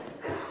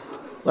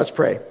Let's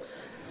pray.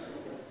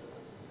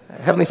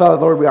 Heavenly Father,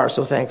 Lord, we are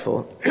so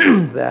thankful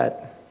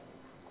that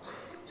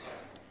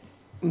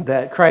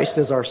Christ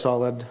is our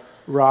solid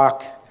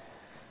rock,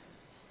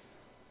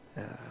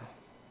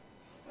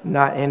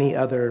 not any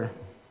other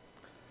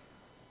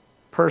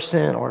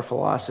person or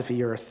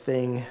philosophy or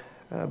thing,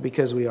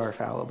 because we are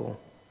fallible.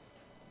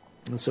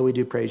 And so we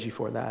do praise you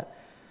for that.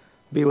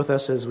 Be with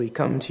us as we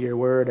come to your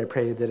word. I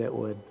pray that it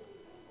would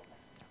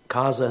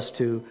cause us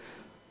to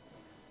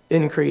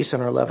increase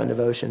in our love and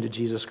devotion to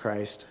Jesus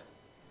Christ,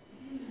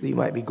 that you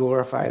might be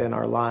glorified in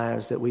our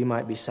lives, that we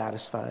might be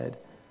satisfied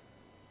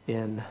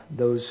in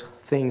those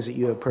things that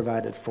you have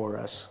provided for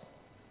us,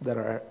 that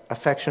our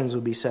affections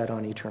will be set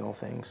on eternal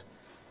things.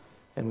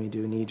 And we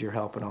do need your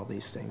help in all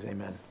these things.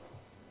 Amen.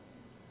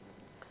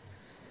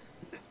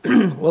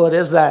 Well, it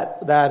is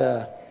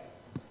that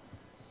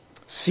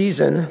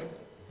season,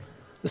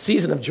 the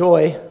season of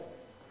joy.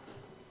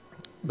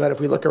 But if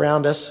we look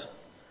around us,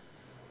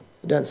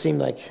 it doesn't seem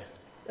like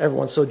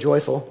everyone's so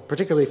joyful,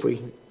 particularly if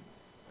we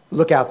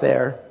look out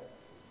there.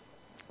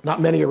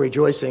 Not many are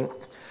rejoicing.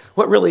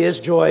 What really is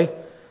joy?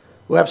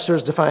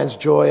 Webster's defines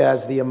joy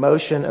as the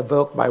emotion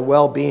evoked by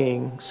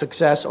well-being,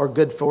 success, or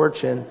good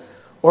fortune,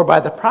 or by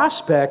the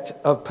prospect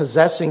of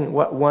possessing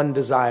what one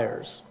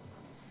desires.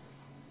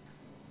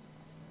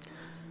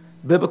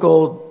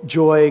 Biblical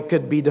joy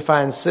could be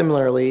defined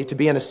similarly, to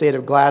be in a state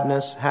of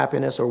gladness,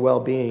 happiness, or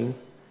well-being.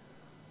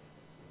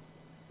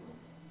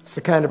 It's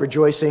the kind of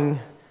rejoicing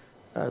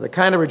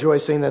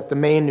that the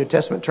main New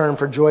Testament term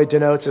for joy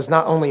denotes is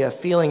not only a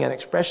feeling and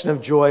expression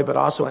of joy, but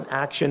also an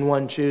action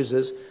one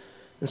chooses.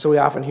 And so we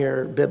often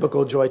hear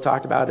biblical joy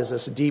talked about as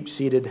this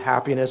deep-seated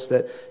happiness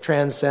that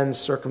transcends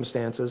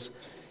circumstances.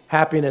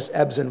 Happiness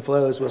ebbs and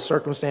flows with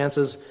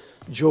circumstances.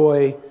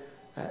 Joy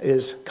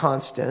is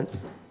constant.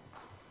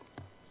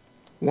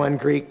 One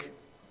Greek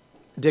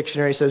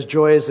dictionary says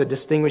joy is a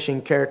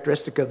distinguishing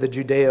characteristic of the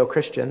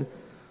Judeo-Christian.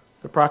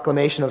 The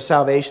proclamation of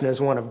salvation is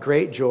one of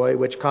great joy,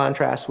 which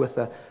contrasts with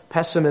the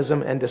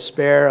pessimism and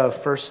despair of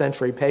first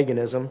century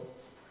paganism.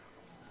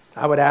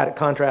 I would add it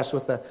contrasts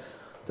with the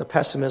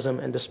pessimism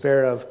and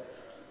despair of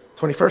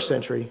 21st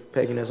century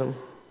paganism.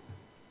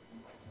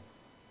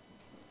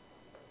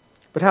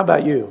 But how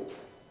about you?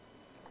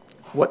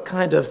 What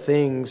kind of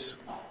things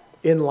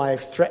in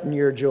life threaten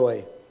your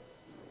joy?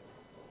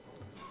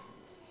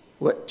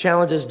 What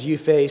challenges do you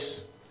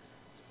face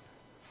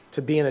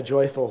to being a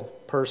joyful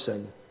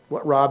person?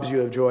 What robs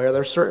you of joy? Are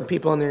there certain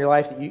people in your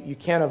life that you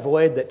can't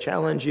avoid that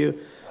challenge you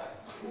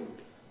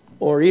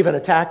or even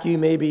attack you?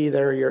 Maybe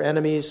they're your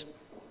enemies,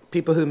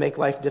 people who make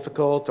life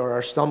difficult or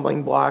are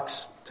stumbling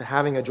blocks to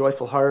having a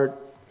joyful heart.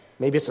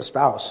 Maybe it's a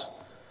spouse,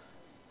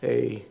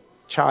 a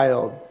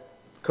child,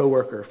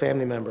 coworker,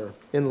 family member,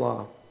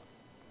 in-law.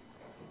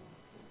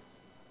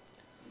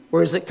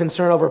 Or is it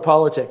concern over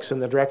politics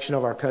and the direction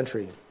of our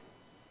country?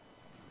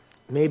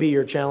 Maybe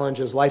your challenge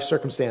is life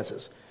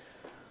circumstances.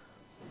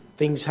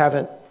 Things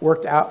haven't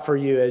worked out for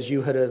you as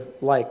you had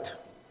liked.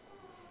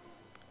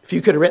 If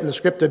you could have written the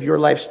script of your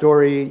life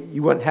story,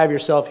 you wouldn't have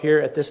yourself here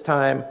at this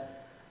time,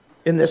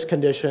 in this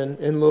condition,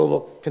 in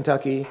Louisville,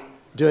 Kentucky,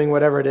 doing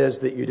whatever it is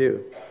that you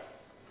do.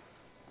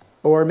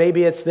 Or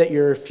maybe it's that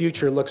your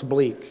future looks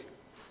bleak.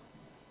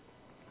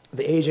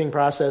 The aging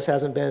process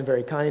hasn't been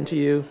very kind to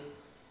you.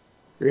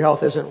 Your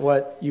health isn't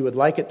what you would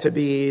like it to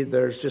be.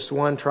 There's just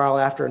one trial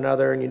after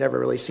another, and you never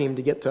really seem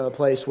to get to a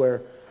place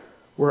where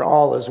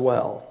all is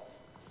well.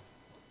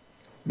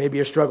 Maybe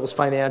your struggle is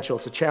financial.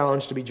 It's a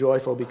challenge to be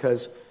joyful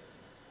because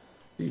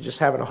you're just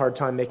having a hard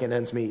time making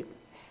ends meet.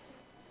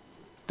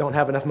 Don't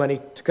have enough money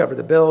to cover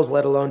the bills,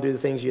 let alone do the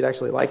things you'd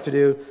actually like to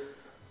do.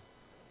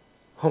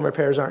 Home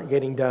repairs aren't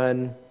getting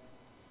done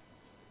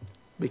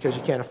because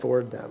you can't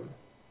afford them.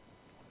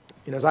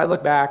 As I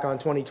look back on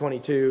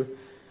 2022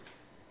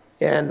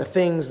 and the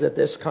things that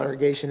this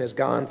congregation has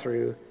gone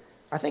through,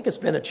 I think it's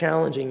been a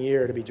challenging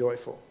year to be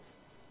joyful.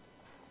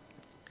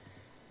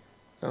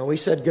 We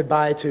said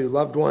goodbye to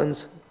loved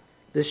ones.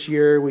 This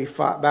year we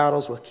fought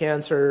battles with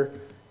cancer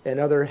and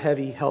other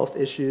heavy health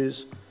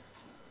issues.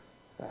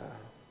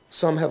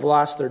 Some have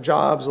lost their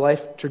jobs.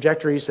 Life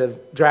trajectories have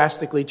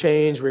drastically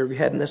changed. We were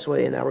heading this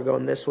way and now we're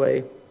going this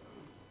way.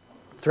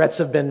 Threats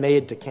have been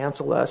made to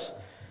cancel us.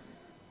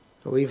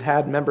 We've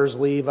had members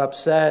leave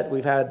upset.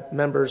 We've had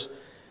members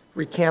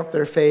recant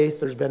their faith.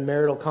 There's been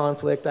marital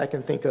conflict. I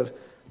can think of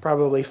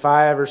probably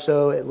 5 or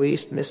so at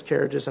least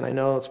miscarriages, and I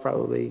know it's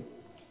probably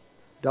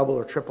double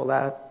or triple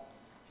that.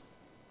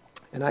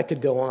 And I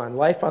could go on.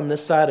 Life on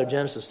this side of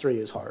Genesis 3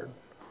 is hard.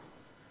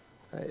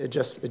 It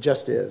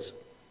just is.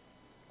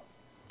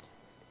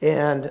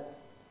 And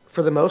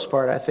for the most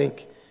part, I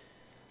think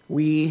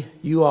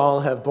you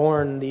all have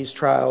borne these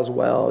trials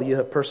well. You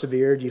have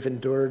persevered. You've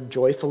endured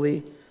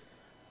joyfully.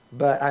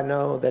 But I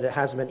know that it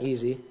hasn't been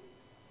easy.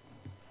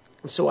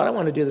 So what I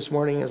want to do this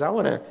morning is I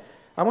want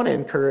to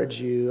encourage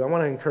you. I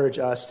want to encourage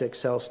us to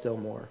excel still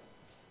more.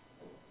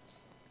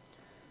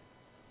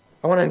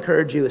 I want to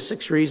encourage you with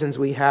 6 reasons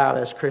we have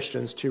as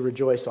Christians to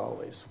rejoice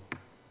always.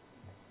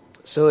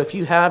 So if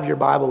you have your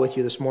Bible with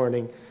you this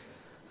morning,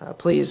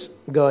 Please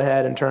go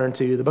ahead and turn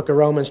to the book of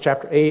Romans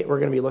chapter 8. We're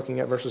going to be looking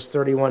at verses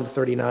 31 to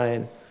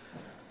 39.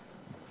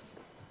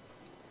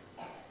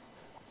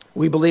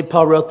 We believe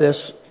Paul wrote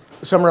this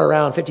somewhere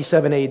around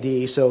 57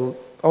 AD, so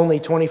only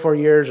 24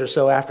 years or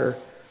so after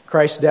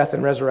Christ's death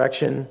and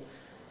resurrection.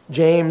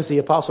 James, the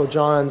Apostle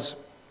John's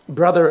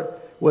brother,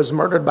 was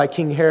murdered by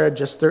King Herod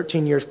just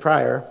 13 years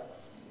prior.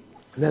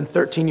 And then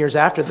 13 years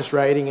after this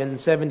writing, in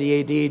 70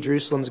 AD,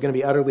 Jerusalem is going to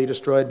be utterly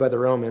destroyed by the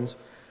Romans.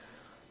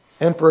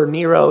 Emperor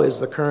Nero is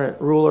the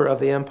current ruler of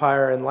the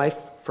empire, and life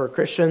for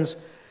Christians,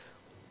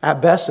 at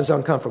best, is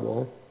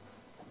uncomfortable.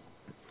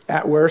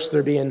 At worst,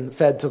 they're being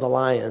fed to the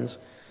lions.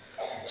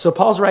 So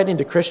Paul's writing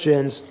to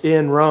Christians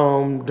in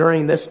Rome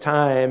during this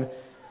time,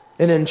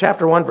 and in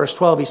chapter 1, verse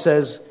 12, he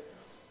says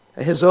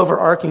his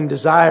overarching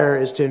desire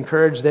is to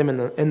encourage them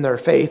in their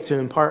faith, to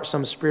impart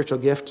some spiritual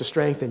gift to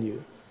strengthen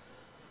you.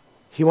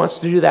 He wants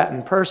to do that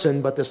in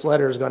person, but this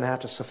letter is going to have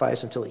to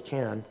suffice until he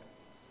can.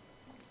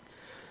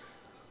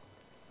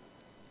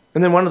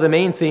 And then one of the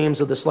main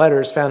themes of this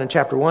letter is found in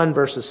chapter 1,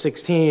 verses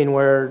 16,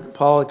 where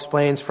Paul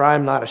explains, "For I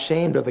am not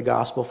ashamed of the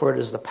gospel, for it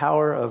is the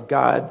power of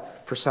God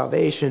for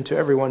salvation to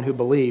everyone who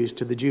believes,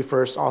 to the Jew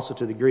first, also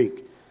to the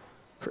Greek.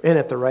 For in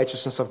it the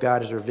righteousness of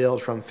God is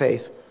revealed from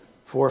faith,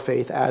 for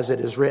faith, as it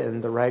is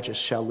written, the righteous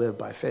shall live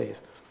by faith."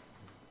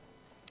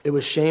 It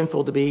was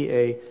shameful to be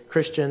a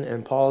Christian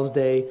in Paul's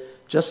day,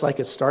 just like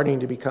it's starting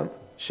to become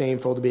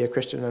shameful to be a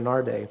Christian in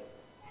our day.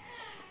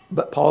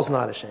 But Paul's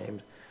not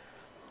ashamed.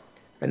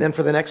 And then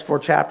for the next 4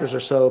 chapters or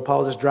so,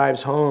 Paul just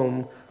drives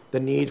home the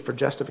need for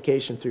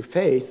justification through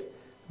faith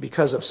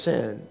because of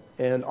sin,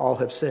 and all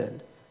have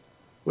sinned,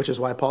 which is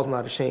why Paul's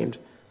not ashamed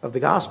of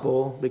the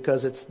gospel,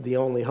 because it's the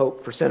only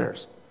hope for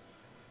sinners.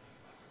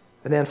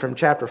 And then from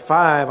chapter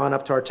 5 on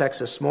up to our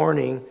text this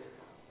morning,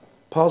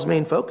 Paul's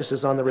main focus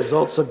is on the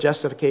results of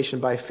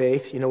justification by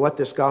faith, what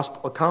this gospel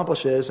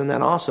accomplishes, and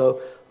then also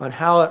on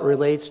how it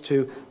relates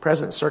to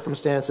present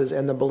circumstances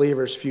and the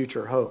believer's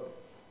future hope.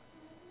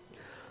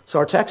 So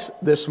our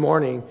text this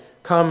morning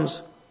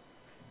comes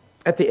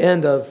at the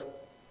end of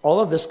all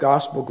of this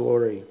gospel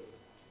glory.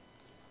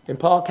 And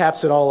Paul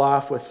caps it all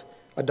off with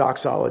a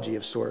doxology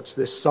of sorts,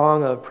 this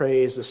song of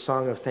praise, this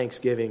song of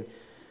thanksgiving,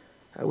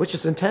 which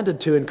is intended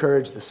to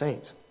encourage the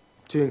saints,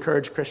 to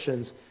encourage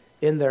Christians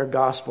in their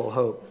gospel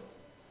hope.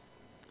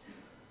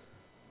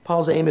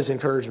 Paul's aim is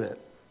encouragement.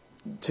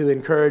 To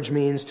encourage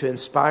means to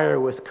inspire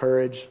with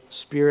courage,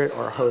 spirit,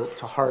 or hope,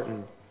 to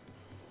hearten.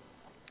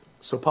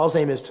 So Paul's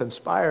aim is to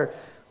inspire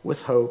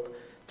with hope,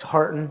 to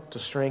hearten, to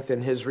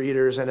strengthen his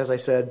readers. And as I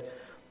said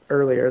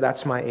earlier,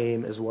 that's my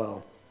aim as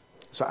well.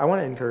 So I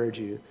want to encourage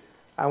you.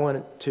 I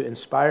want to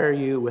inspire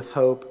you with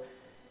hope.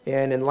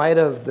 And in light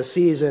of the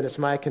season, it's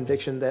my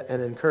conviction that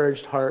an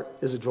encouraged heart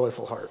is a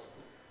joyful heart.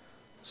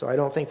 So I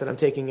don't think that I'm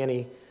taking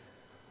any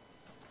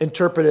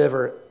interpretive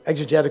or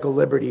exegetical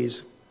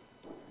liberties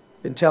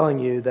in telling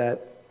you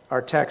that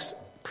our text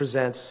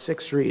presents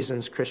 6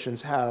 reasons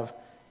Christians have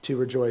to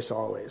rejoice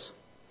always.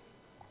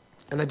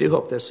 And I do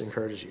hope this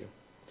encourages you.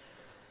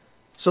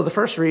 So the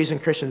first reason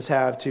Christians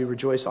have to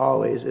rejoice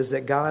always is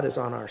that God is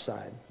on our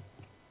side.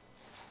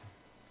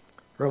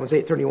 Romans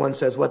 8:31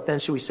 says, "What then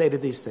should we say to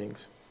these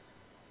things?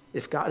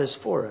 If God is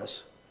for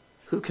us,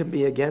 who can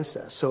be against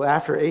us?" So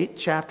after 8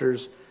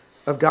 chapters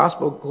of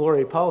gospel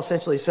glory, Paul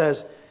essentially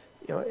says,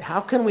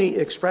 how can we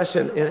express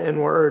in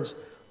words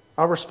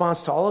our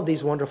response to all of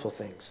these wonderful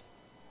things?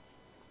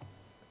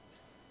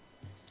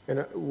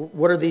 And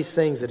what are these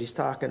things that he's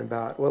talking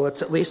about? Well,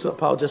 it's at least what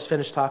Paul just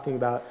finished talking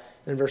about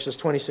in verses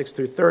 26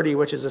 through 30,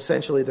 which is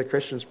essentially the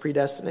Christian's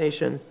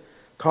predestination,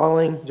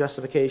 calling,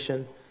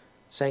 justification,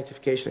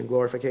 sanctification, and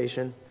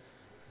glorification,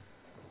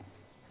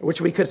 which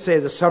we could say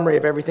is a summary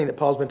of everything that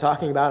Paul's been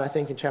talking about, I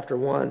think, in chapter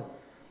 1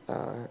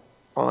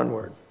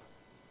 onward.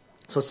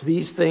 So it's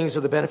these things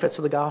are the benefits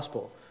of the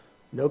gospel.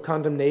 No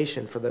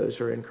condemnation for those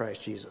who are in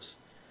Christ Jesus.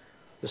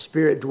 The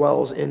Spirit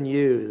dwells in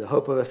you, the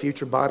hope of a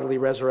future bodily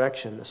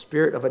resurrection, the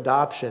Spirit of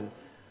adoption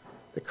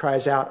that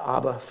cries out,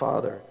 "Abba,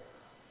 Father."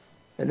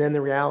 And then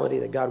the reality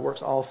that God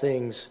works all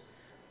things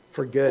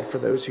for good for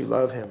those who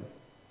love him.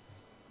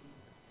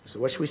 So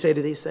what should we say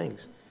to these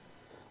things?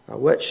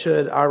 What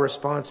should our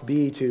response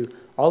be to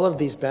all of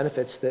these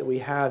benefits that we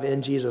have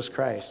in Jesus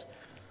Christ?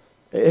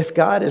 If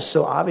God is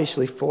so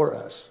obviously for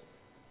us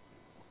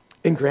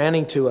in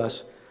granting to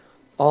us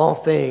all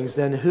things,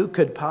 then who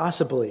could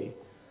possibly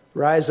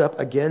rise up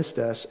against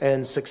us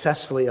and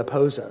successfully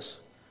oppose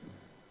us?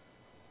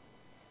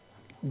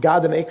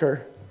 God, the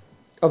maker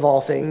of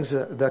all things,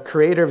 the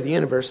creator of the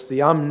universe,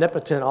 the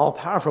omnipotent,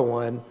 all-powerful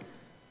one,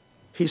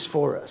 he's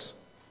for us.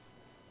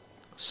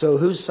 So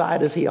whose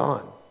side is he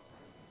on?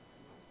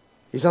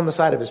 He's on the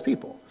side of his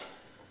people.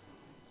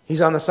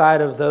 He's on the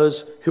side of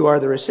those who are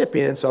the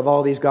recipients of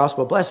all these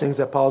gospel blessings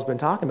that Paul's been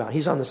talking about.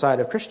 He's on the side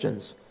of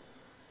Christians.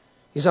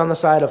 He's on the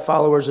side of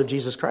followers of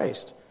Jesus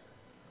Christ.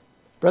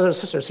 Brothers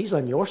and sisters, he's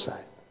on your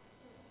side.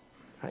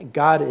 Right?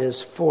 God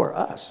is for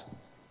us.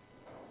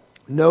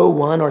 No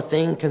one or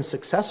thing can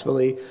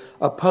successfully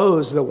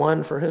oppose the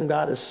one for whom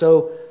God is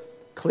so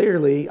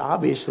clearly,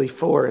 obviously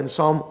for. In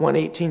Psalm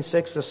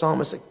 118:6, the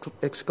psalmist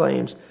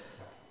exclaims,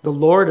 "The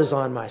Lord is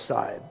on my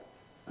side.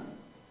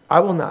 I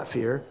will not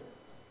fear.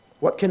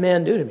 What can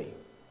man do to me?"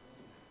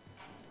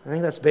 I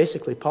think that's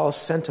basically Paul's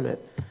sentiment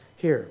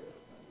here.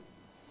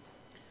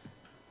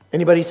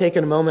 Anybody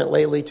taken a moment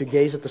lately to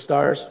gaze at the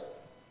stars?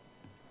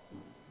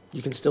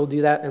 You can still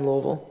do that in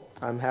Louisville.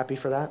 I'm happy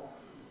for that.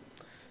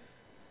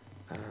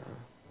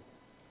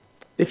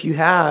 If you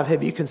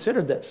have you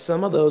considered that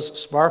some of those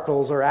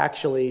sparkles are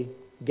actually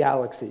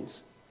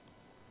galaxies?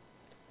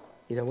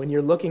 You know, when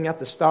you're looking at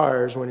the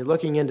stars, when you're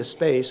looking into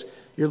space,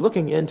 you're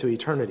looking into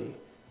eternity.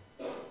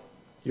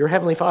 Your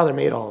Heavenly Father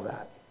made all of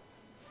that.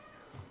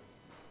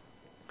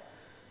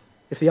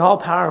 If the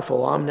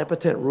all-powerful,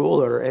 omnipotent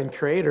ruler and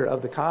creator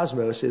of the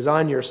cosmos is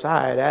on your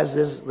side, as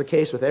is the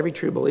case with every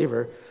true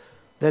believer,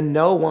 then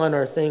no one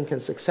or thing can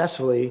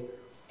successfully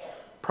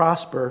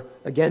prosper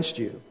against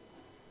you.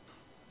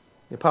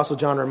 The Apostle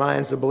John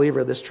reminds the believer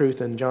of this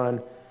truth in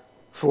John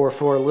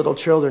 4:4. "Little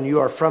children, you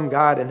are from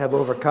God and have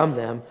overcome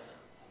them,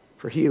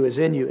 for he who is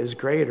in you is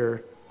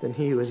greater than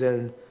he who is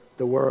in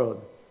the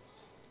world."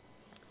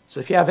 So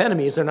if you have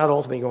enemies, they're not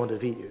ultimately going to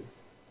defeat you.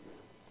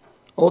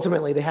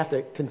 Ultimately, they have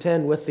to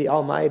contend with the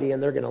Almighty,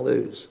 and they're going to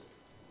lose.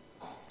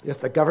 If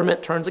the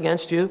government turns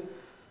against you,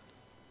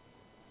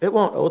 it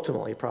won't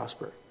ultimately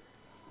prosper.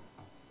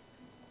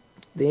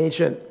 The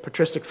ancient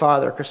patristic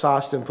father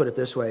Chrysostom put it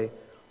this way: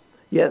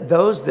 "Yet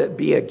those that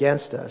be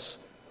against us,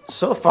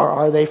 so far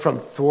are they from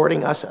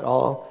thwarting us at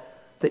all,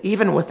 that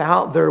even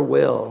without their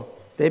will,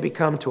 they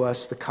become to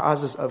us the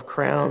causes of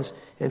crowns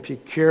and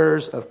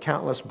procurers of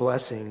countless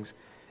blessings,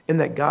 in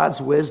that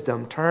God's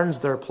wisdom turns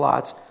their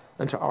plots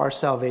unto our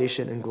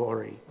salvation and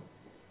glory."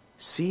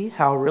 See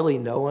how really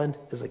no one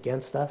is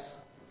against us?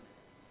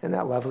 Isn't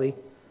that lovely?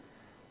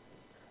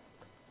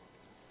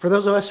 For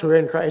those of us who are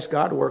in Christ,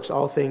 God works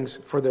all things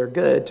for their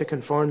good to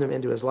conform them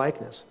into his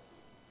likeness.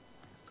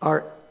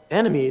 Our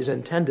enemies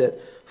intend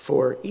it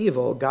for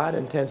evil. God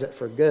intends it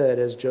for good,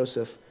 as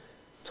Joseph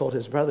told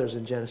his brothers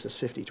in Genesis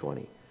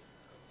 50:20.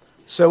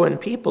 So when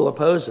people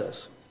oppose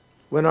us,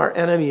 when our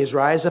enemies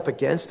rise up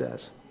against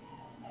us,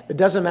 it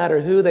doesn't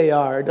matter who they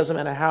are, it doesn't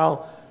matter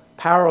how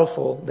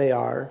powerful they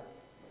are,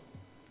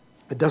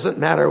 it doesn't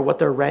matter what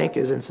their rank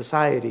is in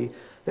society,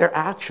 they're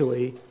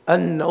actually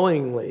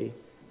unknowingly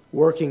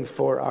working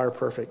for our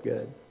perfect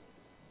good.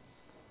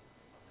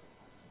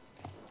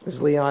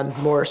 As Leon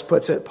Morris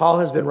puts it, Paul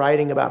has been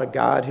writing about a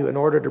God who, in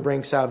order to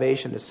bring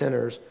salvation to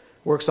sinners,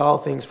 works all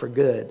things for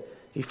good.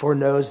 He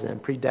foreknows them,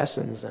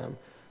 predestines them,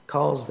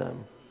 calls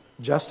them,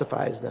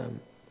 justifies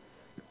them,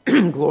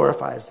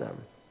 glorifies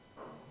them.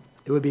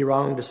 It would be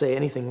wrong to say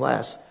anything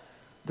less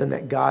than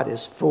that God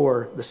is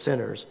for the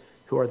sinners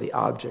who are the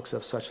objects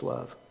of such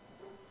love.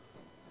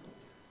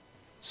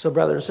 So,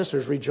 brothers and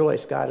sisters,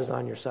 rejoice. God is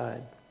on your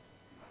side.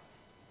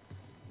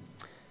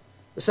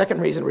 The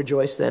second reason to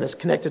rejoice, then, is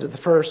connected to the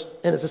first,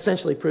 and it's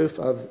essentially proof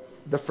of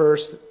the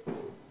first.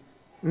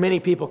 Many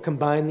people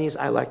combine these.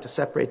 I like to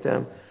separate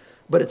them,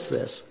 but it's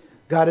this: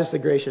 God is the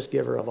gracious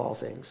giver of all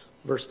things.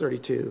 Verse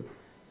 32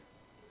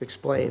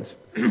 explains,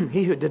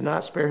 "He who did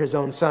not spare his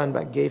own son,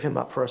 but gave him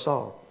up for us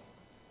all,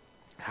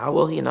 how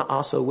will he not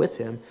also with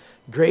him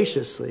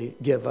graciously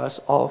give us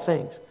all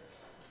things?"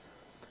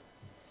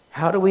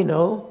 How do we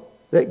know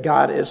that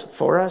God is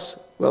for us?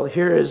 Well,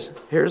 here's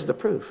the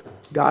proof.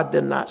 God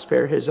did not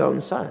spare his own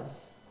son,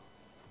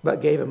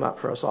 but gave him up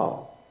for us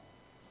all.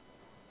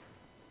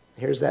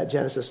 Here's that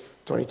Genesis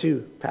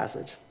 22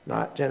 passage,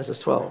 not Genesis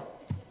 12.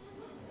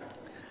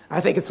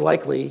 I think it's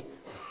likely,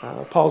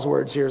 Paul's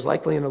words here is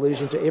likely an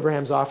allusion to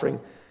Abraham's offering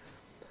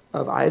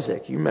of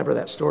Isaac. You remember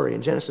that story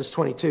in Genesis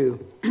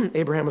 22.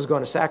 Abraham was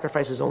going to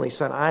sacrifice his only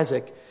son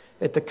Isaac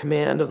at the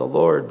command of the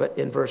Lord, but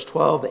in verse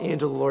 12, the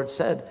angel of the Lord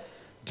said,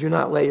 "Do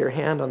not lay your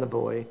hand on the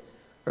boy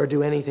or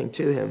do anything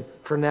to him,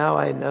 for now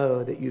I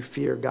know that you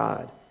fear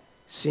God,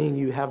 seeing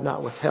you have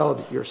not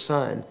withheld your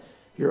son,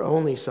 your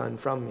only son,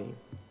 from me."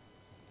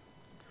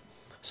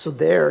 So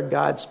there,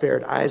 God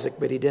spared Isaac,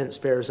 but he didn't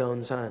spare his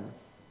own son.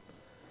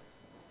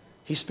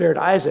 He spared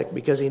Isaac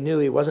because he knew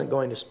he wasn't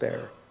going to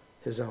spare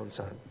his own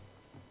son.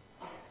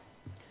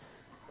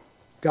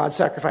 God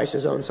sacrificed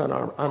his own son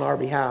on our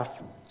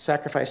behalf,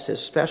 sacrificed his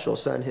special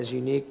son, his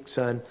unique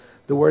son.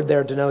 The word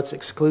there denotes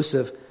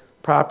exclusive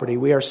property.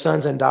 We are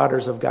sons and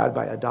daughters of God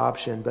by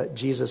adoption, but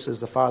Jesus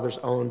is the Father's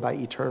own by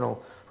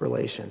eternal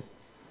relation.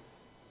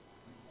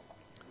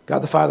 God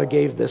the Father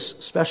gave this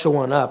special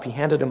one up. He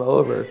handed him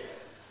over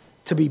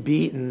to be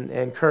beaten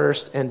and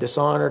cursed and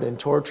dishonored and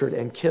tortured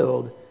and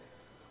killed.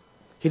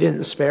 He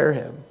didn't spare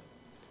him.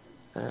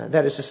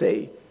 That is to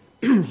say,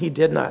 he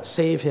did not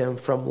save him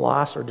from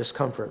loss or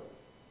discomfort.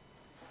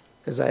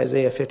 As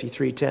Isaiah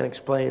 53:10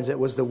 explains, it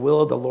was the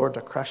will of the Lord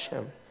to crush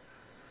him.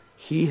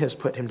 He has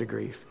put him to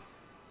grief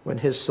when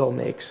his soul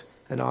makes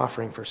an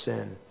offering for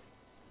sin.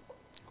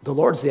 The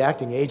Lord's the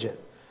acting agent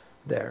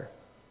there,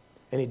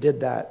 and he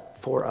did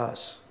that for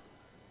us.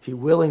 He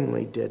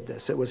willingly did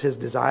this. It was his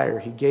desire.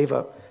 He gave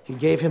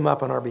him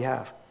up on our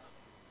behalf.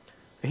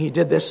 And he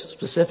did this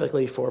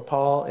specifically for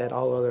Paul and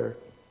all other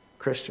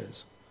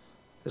Christians.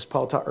 As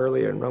Paul taught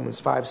earlier in Romans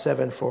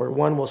 5:7, for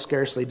one will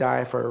scarcely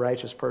die for a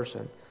righteous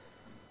person,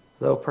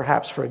 though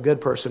perhaps for a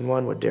good person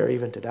one would dare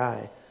even to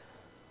die.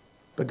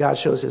 But God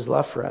shows his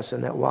love for us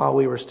in that while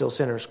we were still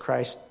sinners,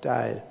 Christ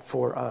died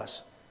for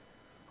us.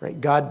 Right?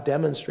 God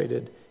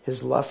demonstrated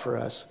his love for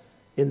us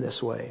in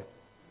this way.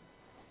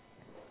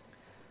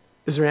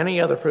 Is there any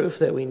other proof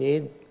that we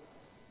need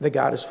that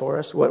God is for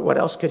us? What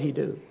else could he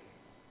do?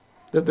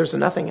 There's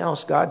nothing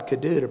else God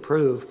could do to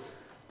prove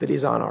that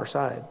he's on our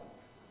side.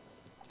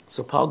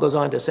 So Paul goes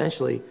on to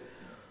essentially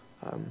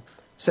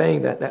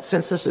saying that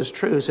since this is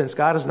true, since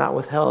God has not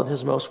withheld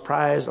his most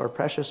prized or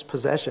precious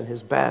possession,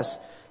 his best,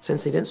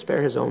 since he didn't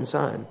spare his own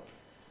son,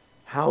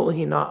 how will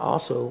he not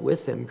also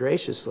with him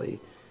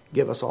graciously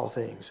give us all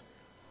things?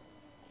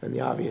 And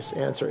the obvious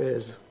answer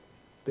is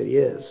that he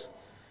is.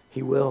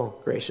 He will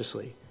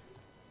graciously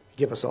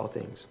give us all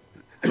things.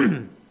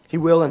 He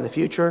will in the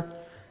future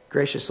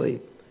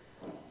graciously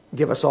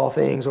give us all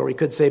things, or we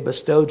could say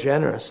bestow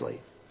generously.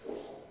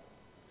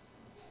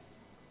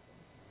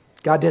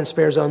 God didn't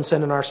spare his own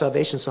son in our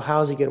salvation, so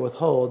how is he going to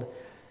withhold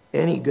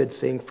any good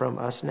thing from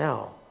us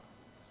now?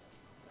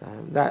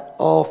 That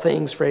all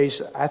things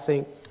phrase, I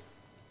think,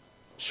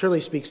 surely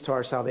speaks to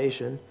our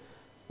salvation.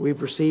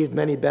 We've received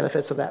many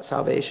benefits of that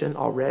salvation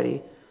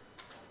already.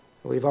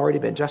 We've already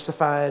been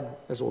justified,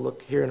 as we'll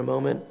look here in a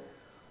moment,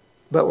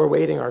 but we're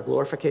waiting our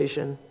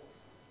glorification.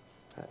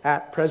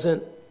 At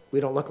present,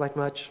 we don't look like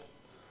much.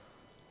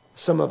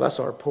 Some of us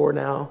are poor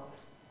now,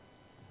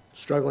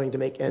 struggling to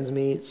make ends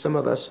meet. Some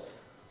of us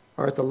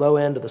are at the low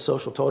end of the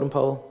social totem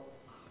pole.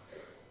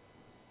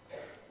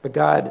 But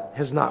God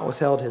has not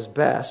withheld his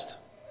best,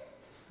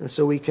 and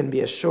so we can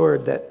be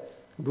assured that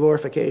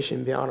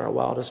glorification beyond our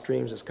wildest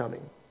dreams is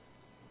coming.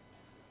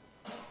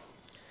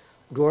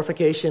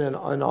 Glorification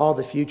and all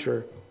the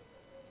future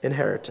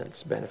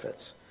inheritance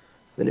benefits.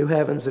 The new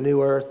heavens, the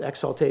new earth,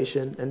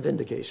 exaltation, and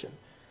vindication.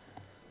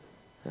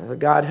 The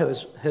God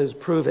has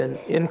proven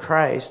in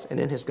Christ and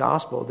in his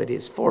gospel that he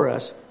is for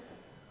us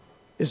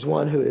is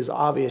one who is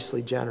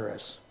obviously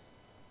generous.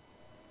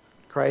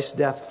 Christ's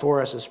death for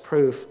us is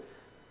proof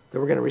that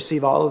we're going to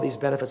receive all of these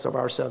benefits of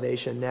our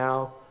salvation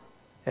now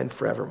and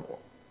forevermore.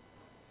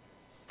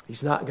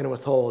 He's not going to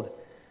withhold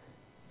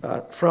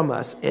from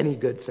us any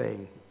good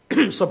thing.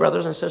 So,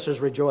 brothers and sisters,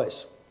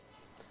 rejoice.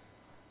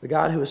 The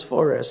God who is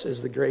for us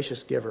is the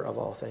gracious giver of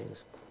all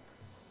things.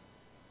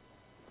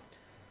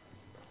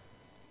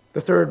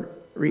 The third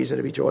reason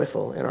to be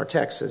joyful in our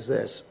text is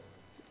this,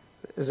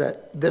 is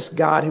that this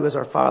God who is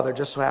our Father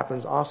just so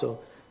happens also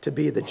to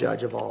be the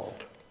judge of all.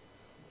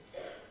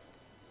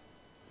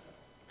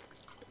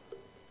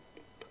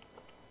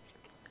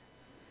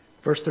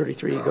 Verse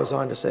 33 goes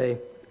on to say,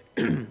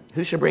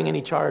 who should bring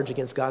any charge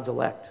against God's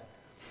elect?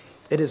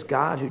 It is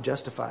God who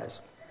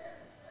justifies.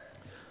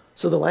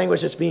 So the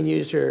language that's being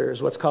used here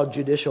is what's called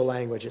judicial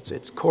language.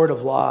 It's court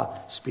of law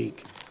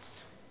speak.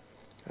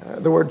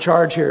 The word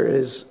charge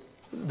here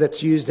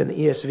that's used in the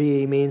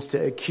ESV means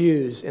to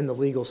accuse in the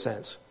legal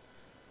sense.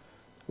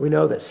 We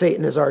know that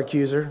Satan is our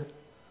accuser.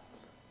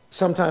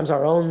 Sometimes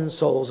our own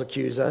souls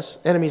accuse us.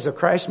 Enemies of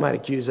Christ might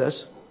accuse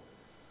us.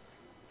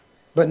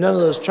 But none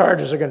of those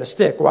charges are going to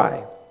stick.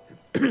 Why?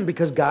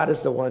 Because God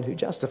is the one who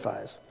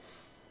justifies.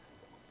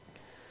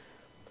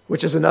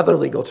 Which is another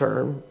legal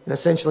term, and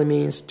essentially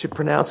means to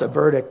pronounce a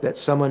verdict that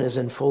someone is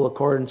in full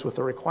accordance with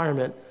the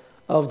requirement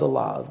of the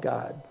law of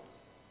God.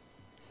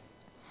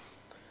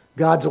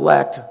 God's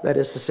elect, that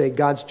is to say,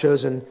 God's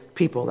chosen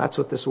people. That's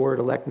what this word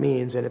elect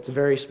means, and it's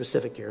very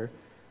specific here.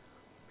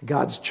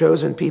 God's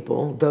chosen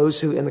people,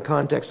 those who, in the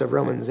context of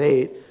Romans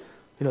 8,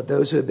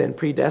 those who have been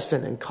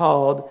predestined and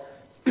called,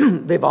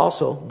 they've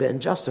also been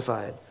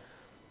justified.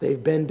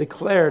 They've been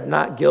declared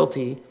not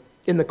guilty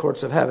in the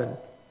courts of heaven.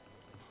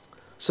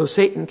 So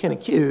Satan can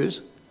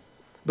accuse,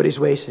 but he's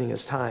wasting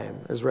his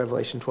time, as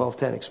Revelation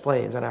 12:10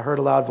 explains. And I heard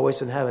a loud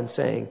voice in heaven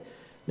saying,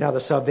 now the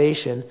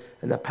salvation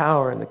and the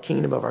power and the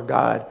kingdom of our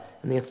God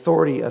and the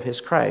authority of his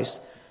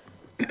Christ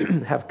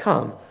have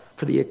come.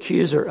 For the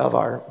accuser of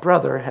our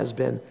brothers has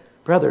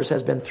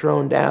been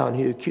thrown down,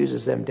 who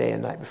accuses them day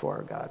and night before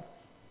our God.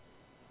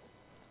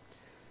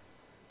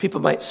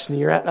 People might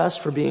sneer at us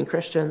for being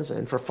Christians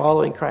and for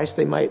following Christ.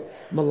 They might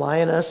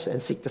malign us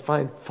and seek to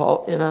find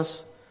fault in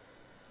us.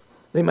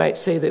 They might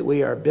say that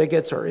we are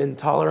bigots or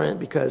intolerant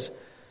because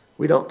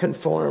we don't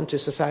conform to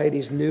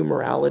society's new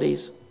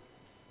moralities.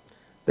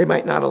 They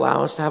might not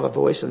allow us to have a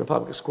voice in the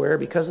public square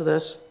because of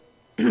this.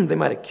 They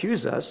might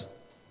accuse us,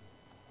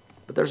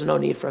 but there's no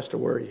need for us to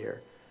worry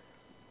here.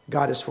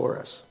 God is for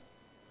us,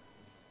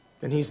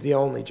 and he's the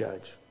only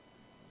judge.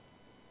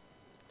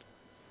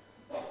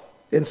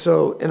 And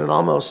so, in an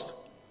almost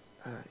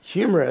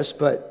humorous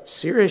but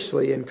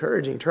seriously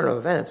encouraging turn of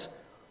events,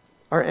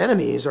 our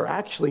enemies are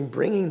actually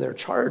bringing their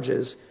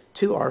charges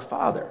to our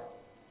Father,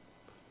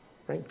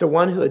 right? The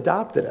one who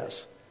adopted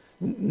us.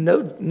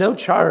 No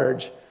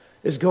charge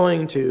is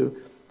going to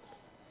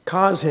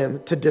cause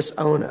him to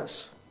disown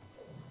us.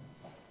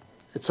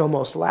 It's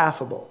almost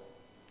laughable.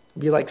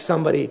 It'd be like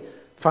somebody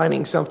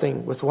finding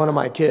something with one of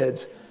my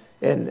kids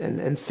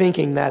and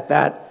thinking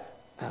that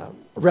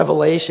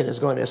revelation is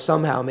going to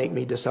somehow make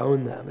me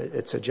disown them.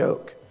 It's a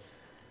joke.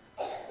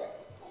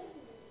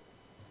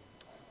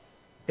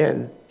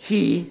 And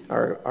he,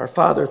 our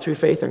Father, through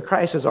faith in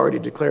Christ, has already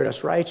declared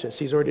us righteous.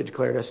 He's already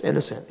declared us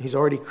innocent. He's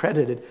already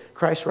credited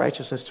Christ's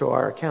righteousness to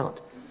our account.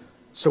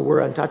 So we're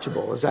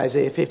untouchable. As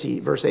Isaiah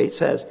 50, verse 8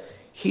 says,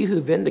 "He who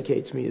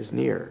vindicates me is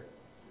near.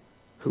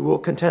 Who will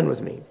contend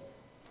with me?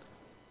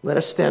 Let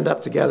us stand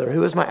up together.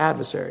 Who is my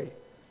adversary?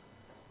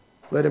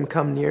 Let him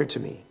come near to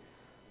me.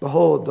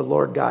 Behold, the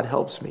Lord God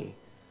helps me.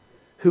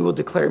 Who will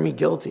declare me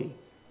guilty?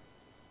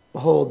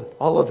 Behold,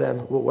 all of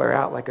them will wear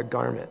out like a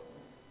garment.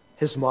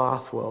 His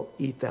moth will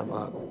eat them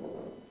up."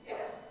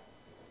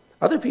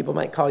 Other people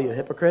might call you a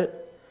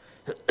hypocrite.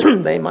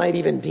 They might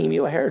even deem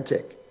you a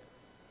heretic.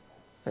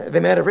 They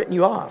might have written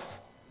you off.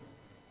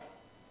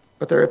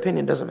 But their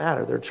opinion doesn't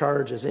matter. Their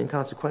charge is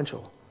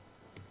inconsequential.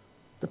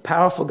 The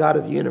powerful God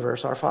of the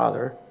universe, our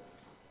Father,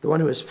 the one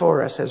who is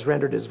for us, has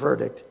rendered his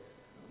verdict,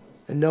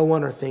 and no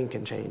one or thing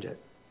can change it.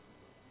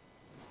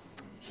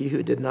 He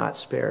who did not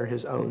spare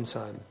his own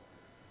son,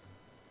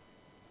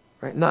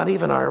 right? Not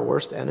even our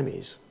worst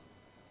enemies,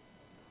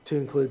 to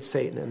include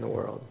Satan in the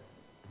world.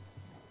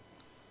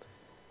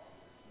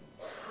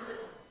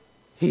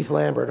 Heath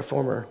Lambert, a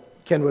former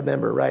Kenwood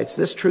member, writes,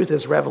 "This truth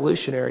is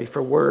revolutionary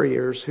for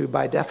worriers who,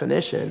 by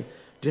definition,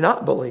 do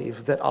not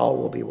believe that all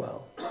will be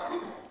well.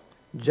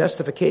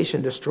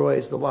 Justification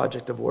destroys the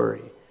logic of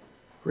worry,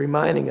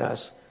 reminding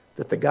us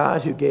that the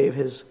God who gave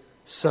his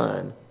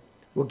Son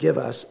will give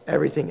us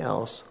everything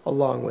else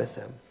along with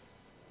him."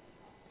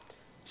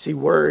 See,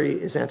 worry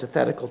is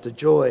antithetical to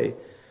joy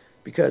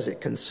because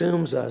it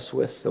consumes us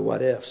with the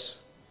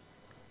what-ifs.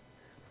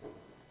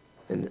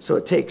 And so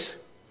it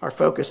takes our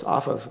focus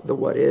off of the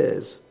what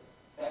is,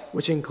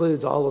 which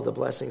includes all of the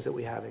blessings that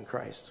we have in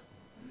Christ.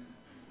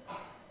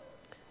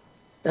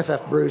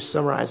 F.F. Bruce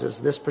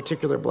summarizes this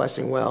particular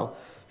blessing well.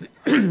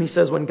 He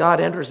says, "When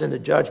God enters into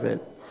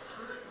judgment,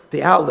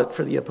 the outlook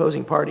for the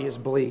opposing party is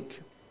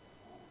bleak.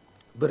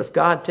 But if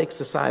God takes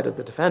the side of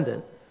the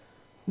defendant,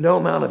 no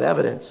amount of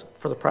evidence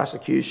for the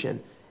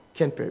prosecution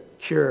can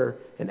procure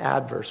an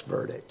adverse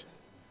verdict."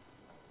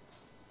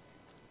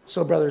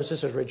 So, brothers and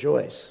sisters,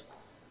 rejoice.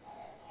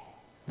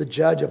 The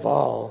judge of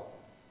all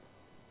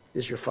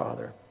is your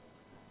Father.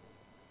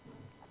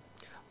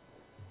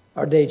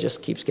 Our day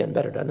just keeps getting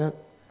better, doesn't it?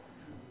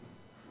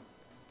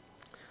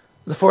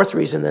 The fourth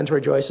reason then to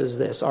rejoice is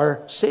this: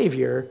 our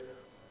Savior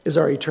is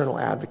our eternal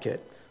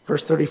advocate.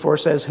 Verse 34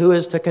 says, "Who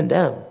is to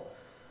condemn?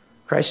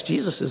 Christ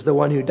Jesus is the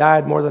one who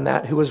died, more than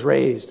that, who was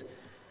raised,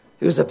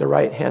 who is at the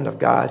right hand of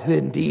God, who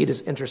indeed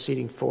is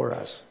interceding for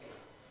us."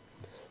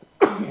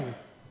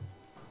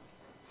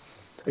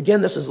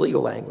 Again, this is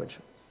legal language.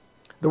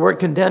 The word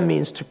condemn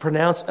means to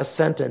pronounce a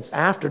sentence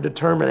after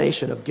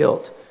determination of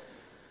guilt.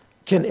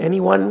 Can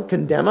anyone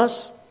condemn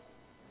us?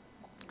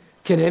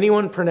 Can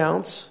anyone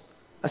pronounce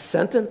a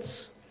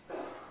sentence?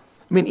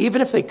 I mean,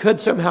 even if they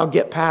could somehow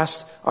get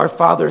past our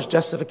Father's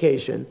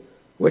justification,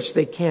 which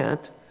they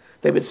can't,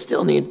 they would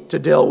still need to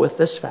deal with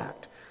this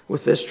fact,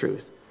 with this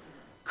truth.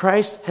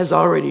 Christ has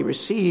already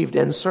received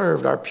and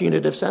served our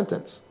punitive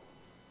sentence.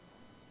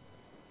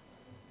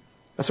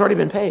 That's already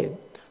been paid.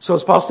 So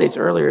as Paul states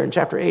earlier in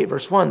chapter 8,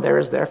 verse 1, "There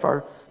is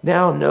therefore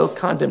now no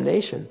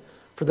condemnation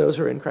for those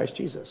who are in Christ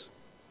Jesus."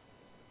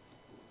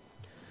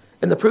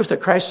 And the proof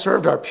that Christ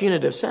served our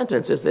punitive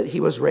sentence is that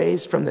he was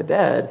raised from the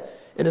dead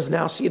and is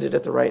now seated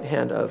at the right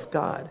hand of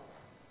God.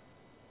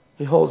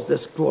 He holds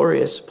this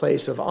glorious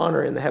place of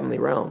honor in the heavenly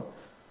realm.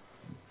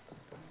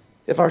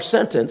 If our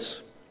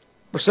sentence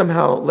were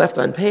somehow left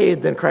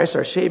unpaid, then Christ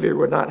our Savior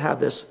would not have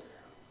this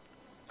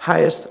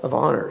highest of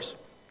honors.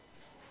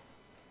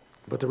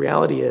 But the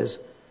reality is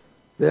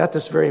that at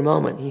this very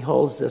moment, he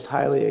holds this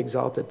highly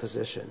exalted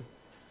position.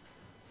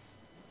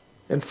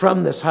 And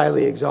from this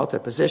highly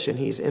exalted position,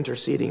 he's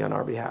interceding on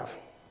our behalf.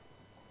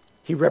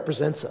 He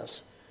represents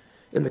us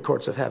in the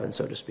courts of heaven,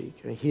 so to speak.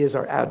 He is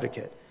our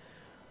advocate.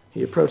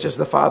 He approaches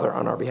the Father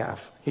on our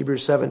behalf.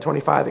 Hebrews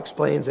 7:25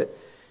 explains that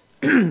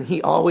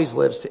he always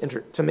lives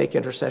to make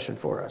intercession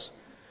for us.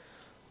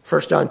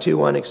 1 John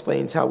 2:1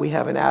 explains how we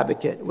have an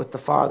advocate with the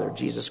Father,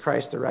 Jesus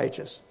Christ the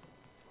righteous.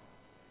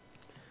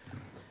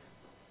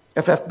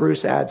 F.F.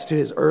 Bruce adds to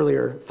his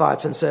earlier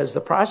thoughts and says, "The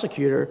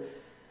prosecutor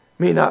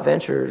may not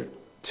venture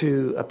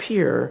to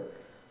appear,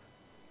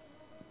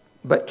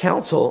 but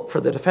counsel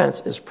for the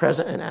defense is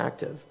present and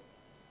active.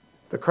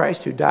 The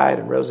Christ who died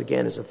and rose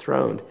again is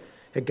enthroned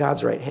at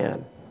God's right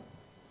hand,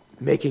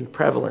 making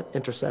prevalent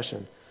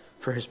intercession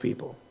for his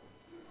people."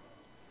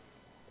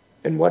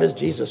 And what is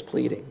Jesus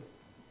pleading?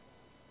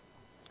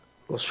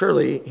 Well,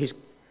 surely he's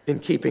in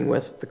keeping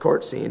with the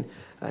court scene.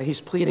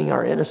 He's pleading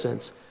our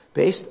innocence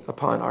based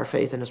upon our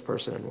faith in his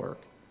person and work.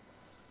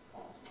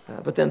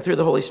 But then through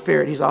the Holy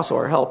Spirit, he's also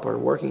our helper,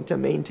 working to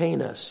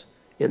maintain us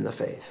in the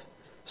faith,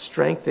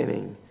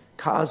 strengthening,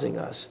 causing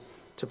us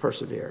to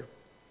persevere.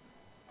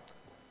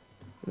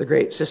 The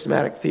great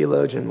systematic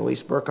theologian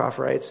Louise Berkhoff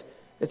writes,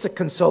 "It's a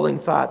consoling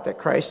thought that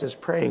Christ is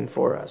praying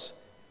for us,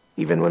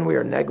 even when we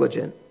are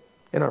negligent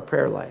in our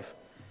prayer life,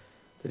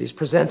 that he's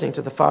presenting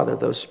to the Father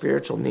those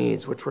spiritual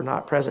needs which were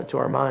not present to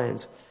our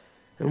minds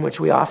and which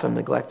we often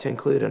neglect to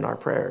include in our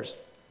prayers,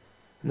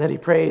 and that he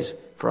prays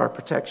for our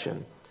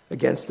protection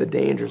against the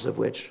dangers of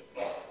which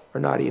we're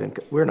not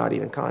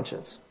even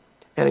conscious,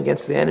 and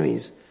against the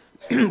enemies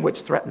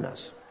which threaten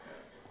us,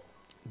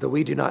 though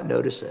we do not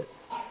notice it.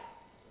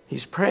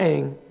 He's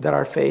praying that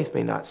our faith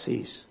may not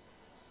cease,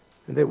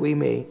 and that we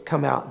may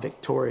come out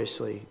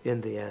victoriously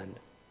in the end.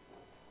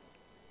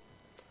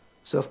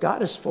 So if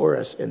God is for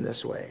us in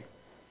this way,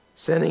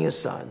 sending his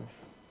Son,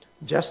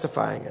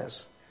 justifying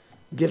us,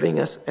 giving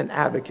us an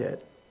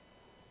advocate,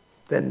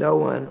 then no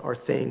one or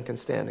thing can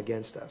stand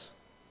against us.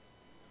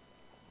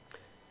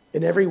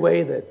 In every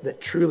way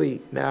that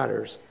truly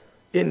matters,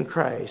 in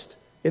Christ,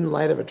 in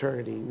light of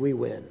eternity, we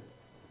win.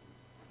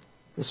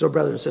 And so,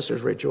 brothers and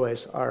sisters,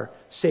 rejoice. Our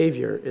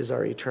Savior is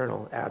our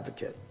eternal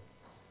advocate.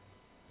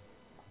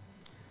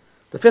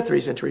 The fifth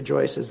reason to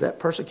rejoice is that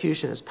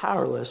persecution is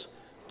powerless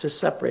to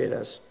separate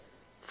us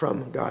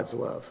from God's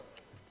love.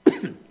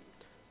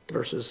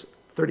 Verses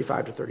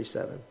 35 to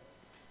 37.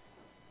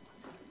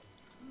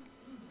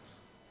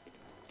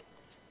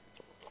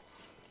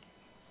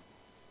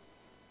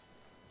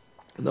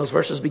 And those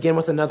verses begin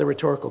with another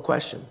rhetorical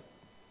question.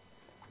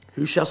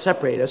 Who shall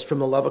separate us from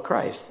the love of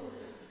Christ?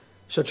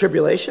 Shall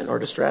tribulation or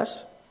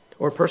distress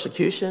or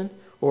persecution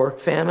or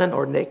famine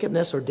or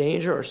nakedness or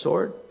danger or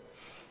sword?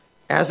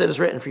 As it is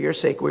written, for your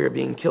sake we are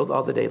being killed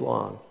all the day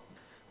long.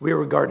 We are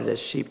regarded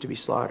as sheep to be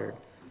slaughtered.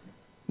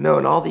 No,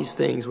 in all these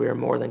things we are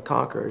more than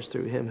conquerors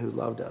through him who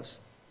loved us.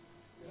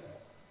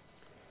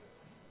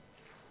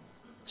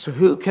 So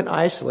who can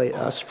isolate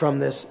us from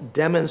this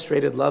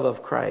demonstrated love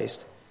of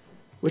Christ,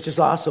 which is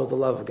also the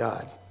love of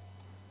God?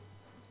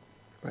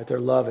 Right, their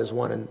love is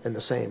one and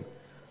the same.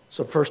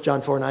 So 1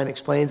 John 4:9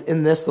 explains,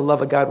 in this the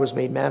love of God was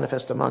made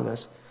manifest among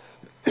us,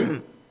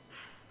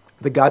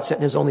 that God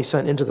sent his only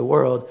Son into the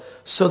world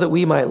so that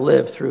we might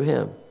live through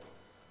him.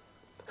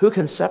 Who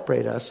can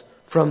separate us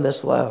from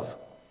this love?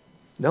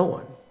 No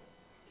one.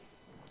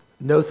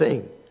 No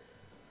thing.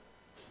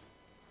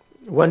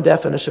 One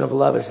definition of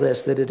love is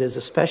this, that it is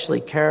especially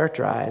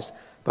characterized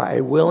by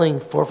a willing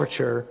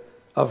forfeiture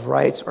of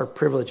rights or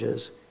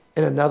privileges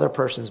in another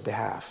person's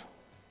behalf.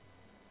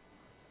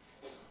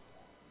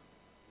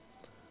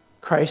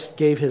 Christ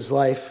gave his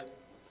life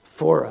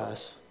for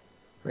us,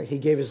 right? He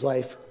gave his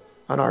life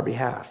on our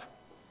behalf.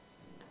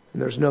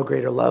 And there's no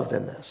greater love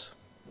than this.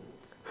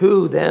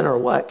 Who then or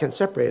what can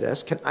separate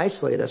us, can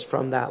isolate us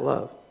from that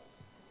love?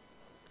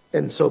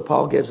 And so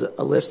Paul gives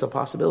a list of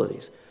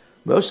possibilities,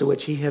 most of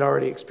which he had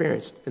already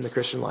experienced in the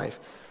Christian life.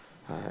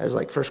 As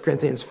like 1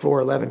 Corinthians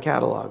 4:11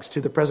 catalogs.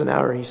 To the present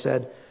hour, he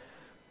said,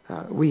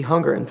 we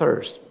hunger and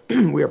thirst.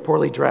 We are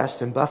poorly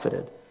dressed and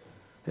buffeted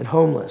and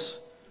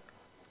homeless.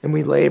 And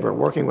we labor,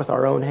 working with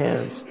our own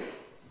hands.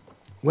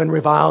 When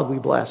reviled, we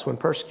bless. When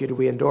persecuted,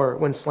 we endure.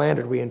 When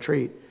slandered, we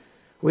entreat.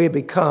 We have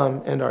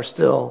become and are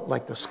still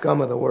like the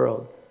scum of the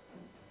world.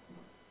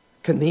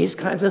 Can these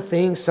kinds of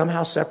things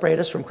somehow separate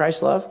us from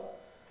Christ's love?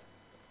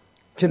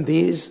 Can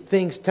these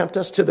things tempt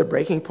us to the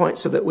breaking point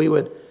so that we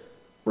would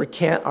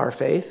recant our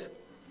faith?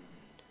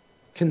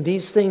 Can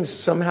these things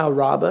somehow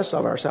rob us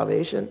of our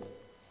salvation?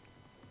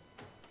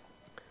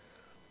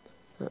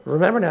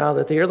 Remember now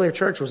that the earlier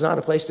church was not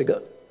a place to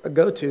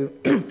go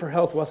to for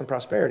health, wealth, and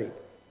prosperity.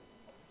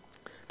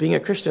 Being a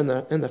Christian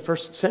in the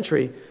first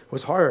century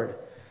was hard.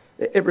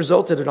 It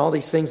resulted in all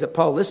these things that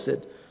Paul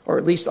listed, or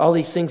at least all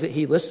these things that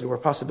he listed were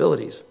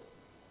possibilities.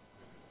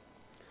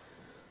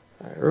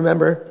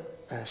 Remember,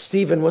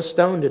 Stephen was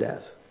stoned to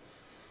death.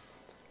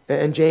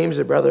 And James,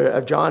 the brother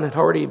of John, had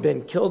already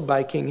been killed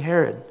by King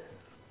Herod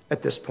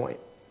at this point.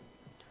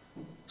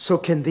 So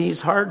can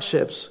these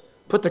hardships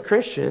put the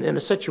Christian in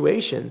a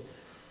situation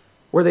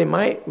where they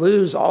might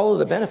lose all of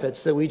the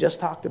benefits that we just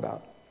talked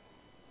about?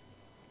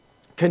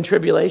 Can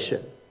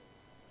tribulation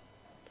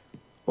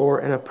or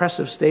an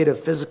oppressive state of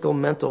physical,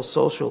 mental,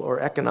 social, or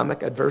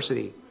economic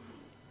adversity?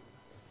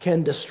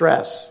 Can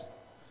distress?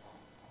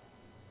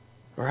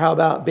 Or how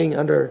about being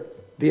under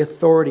the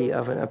authority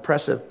of an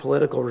oppressive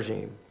political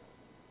regime?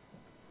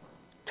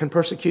 Can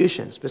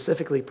persecution,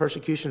 specifically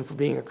persecution for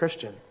being a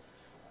Christian,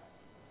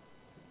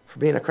 for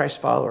being a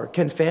Christ follower?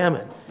 Can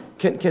famine?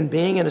 Can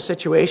being in a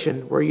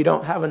situation where you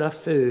don't have enough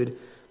food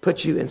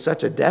put you in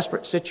such a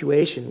desperate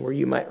situation where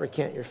you might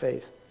recant your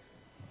faith?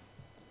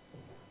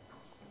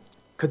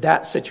 Could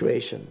that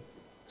situation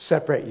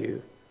separate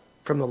you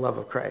from the love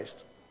of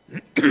Christ?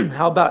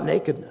 How about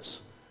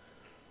nakedness?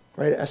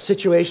 Right? A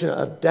situation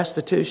of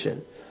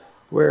destitution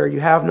where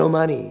you have no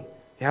money,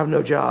 you have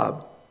no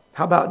job.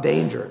 How about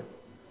danger?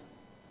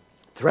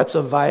 Threats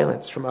of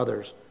violence from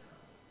others,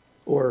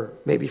 or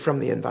maybe from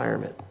the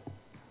environment.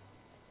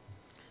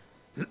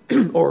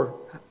 Or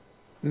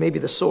maybe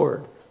the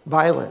sword,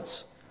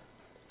 violence,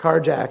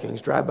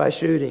 carjackings, drive-by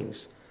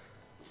shootings,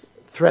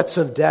 threats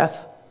of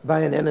death by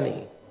an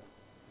enemy.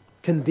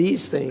 Can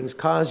these things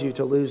cause you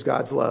to lose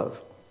God's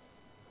love?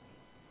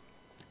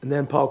 And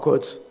then Paul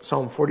quotes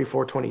Psalm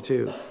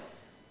 44:22.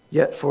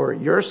 Yet for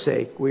your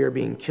sake we are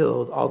being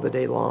killed all the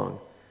day long.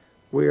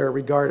 we are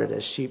regarded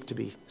as sheep to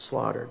be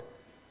slaughtered.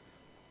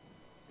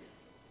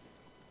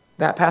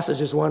 That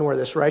passage is one where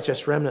this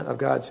righteous remnant of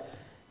God's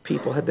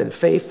people have been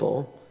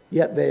faithful,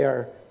 yet they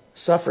are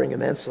suffering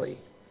immensely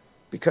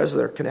because of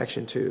their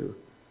connection to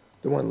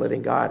the one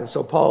living God. And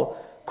so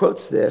Paul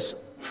quotes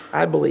this,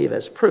 I believe,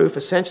 as proof,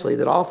 essentially,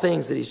 that all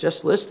things that he's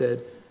just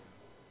listed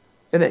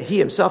and that he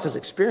himself has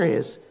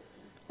experienced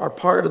are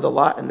part of the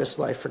lot in this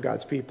life for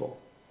God's people.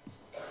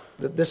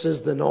 That this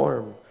is the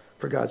norm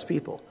for God's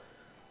people.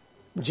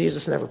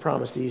 Jesus never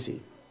promised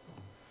easy.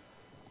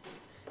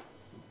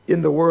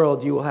 In the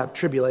world, you will have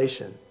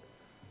tribulation.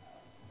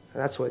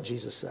 And that's what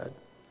Jesus said.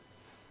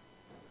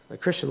 The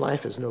Christian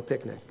life is no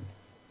picnic.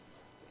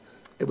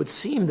 It would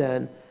seem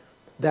then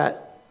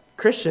that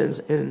Christians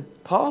in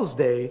Paul's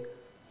day,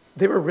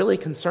 they were really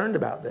concerned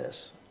about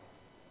this.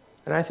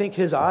 And I think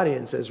his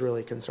audience is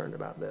really concerned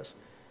about this.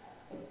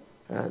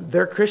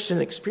 Their Christian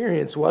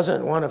experience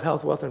wasn't one of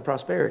health, wealth, and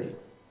prosperity.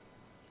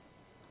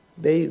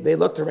 They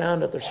looked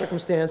around at their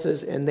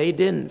circumstances and they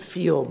didn't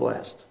feel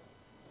blessed.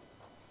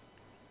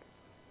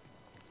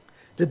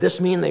 Did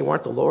this mean they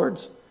weren't the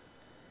Lord's?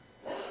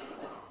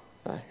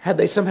 Had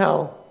they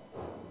somehow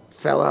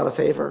fell out of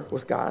favor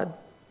with God?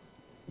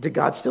 Did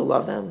God still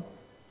love them?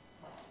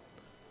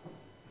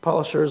 Paul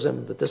assures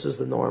them that this is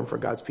the norm for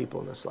God's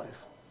people in this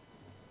life.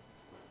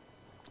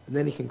 And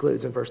then he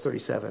concludes in verse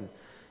 37,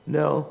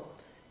 no,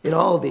 in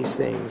all of these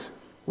things,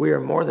 we are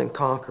more than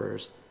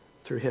conquerors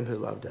through him who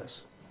loved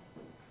us.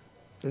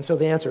 And so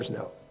the answer is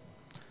no.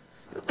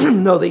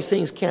 No, these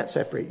things can't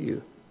separate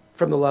you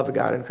from the love of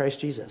God in Christ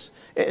Jesus.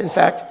 In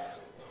fact,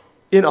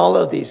 in all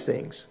of these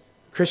things,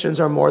 Christians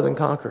are more than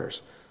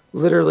conquerors.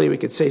 Literally, we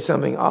could say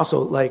something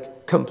also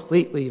like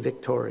completely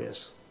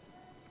victorious.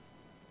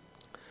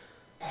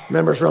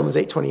 Remember Romans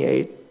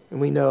 8:28,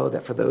 and we know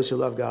that for those who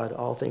love God,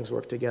 all things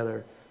work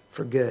together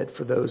for good,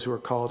 for those who are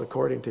called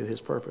according to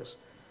his purpose.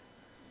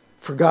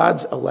 For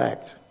God's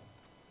elect,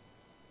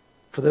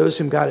 for those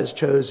whom God has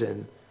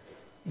chosen,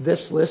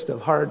 this list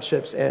of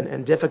hardships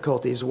and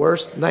difficulties,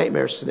 worst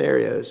nightmare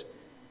scenarios,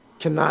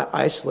 cannot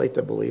isolate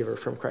the believer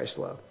from Christ's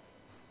love.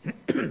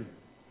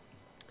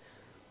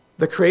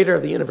 The creator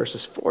of the universe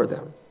is for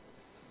them.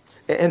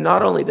 And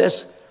not only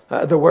this,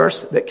 the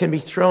worst that can be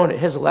thrown at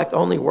his elect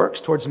only works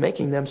towards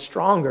making them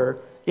stronger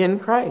in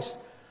Christ.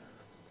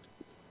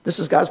 This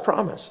is God's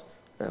promise.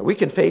 We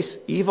can face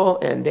evil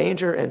and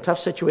danger and tough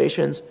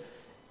situations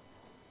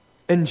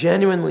and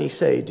genuinely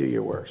say, do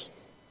your worst.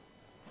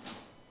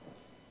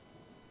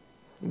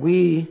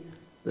 We,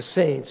 the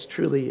saints,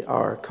 truly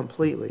are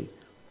completely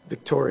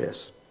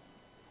victorious.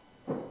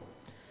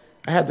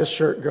 I had this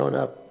shirt growing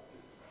up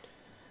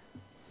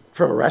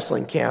from a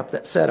wrestling camp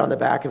that said on the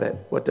back of it,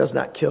 what does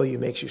not kill you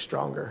makes you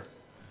stronger.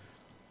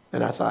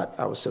 And I thought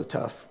I was so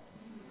tough.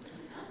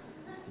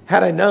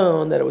 Had I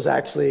known that it was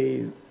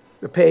actually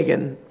the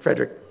pagan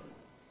Friedrich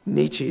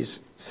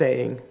Nietzsche's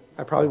saying,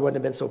 I probably wouldn't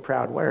have been so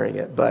proud wearing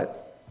it.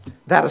 But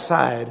that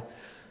aside,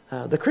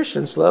 the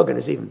Christian slogan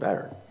is even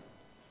better.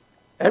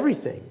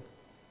 Everything,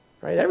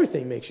 right?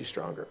 Everything makes you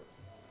stronger.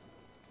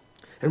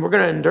 And we're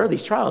going to endure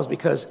these trials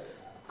because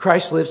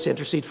Christ lives to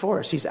intercede for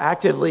us. He's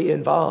actively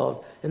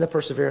involved in the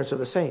perseverance of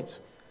the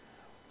saints.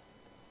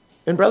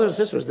 And brothers and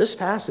sisters, this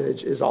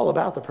passage is all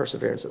about the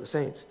perseverance of the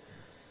saints.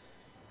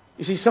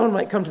 You see, someone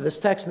might come to this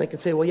text and they can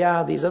say, well,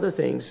 yeah, these other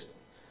things,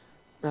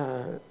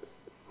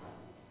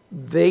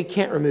 they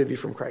can't remove you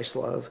from Christ's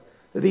love.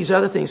 These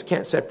other things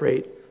can't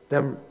separate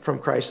them from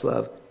Christ's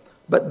love,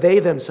 but they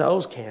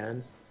themselves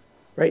can,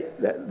 right?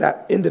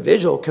 That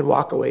individual can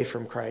walk away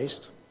from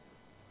Christ.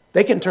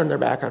 They can turn their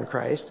back on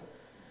Christ.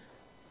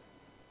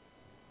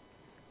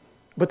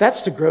 But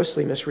that's to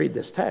grossly misread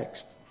this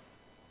text.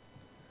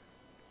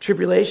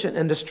 Tribulation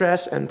and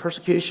distress and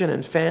persecution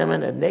and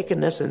famine and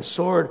nakedness and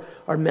sword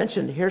are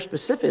mentioned here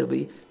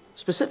specifically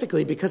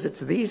because it's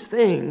these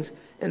things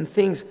and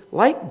things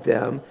like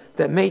them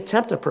that may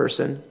tempt a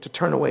person to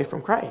turn away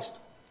from Christ.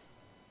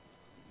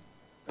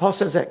 Paul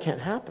says that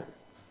can't happen.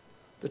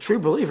 The true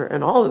believer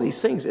in all of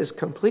these things is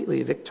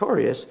completely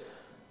victorious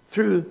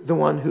through the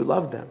one who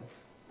loved them.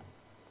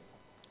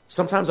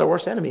 Sometimes our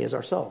worst enemy is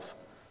ourselves,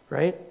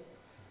 right?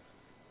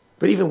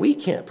 But even we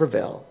can't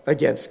prevail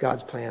against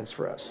God's plans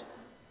for us.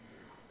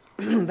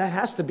 That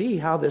has to be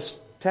how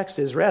this text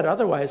is read.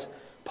 Otherwise,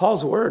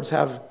 Paul's words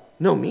have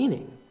no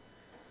meaning.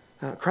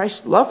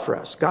 Christ's love for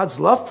us,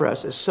 God's love for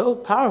us is so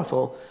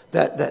powerful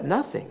that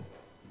nothing,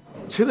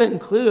 to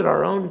include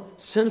our own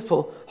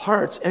sinful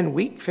hearts and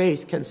weak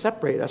faith, can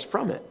separate us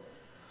from it.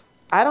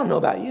 I don't know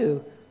about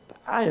you, but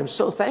I am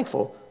so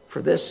thankful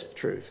for this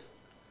truth.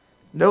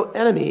 No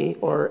enemy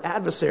or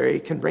adversary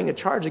can bring a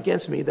charge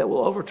against me that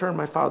will overturn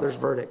my Father's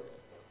verdict.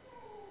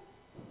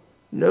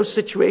 No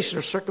situation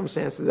or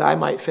circumstance that I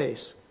might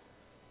face.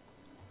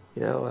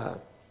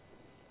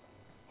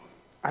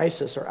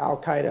 ISIS or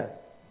Al-Qaeda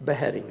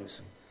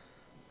beheadings,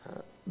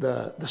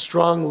 the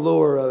strong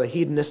lure of a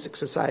hedonistic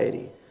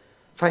society,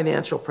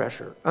 financial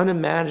pressure,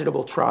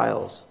 unimaginable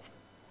trials,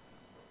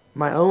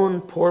 my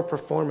own poor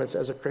performance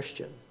as a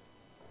Christian.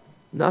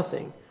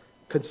 Nothing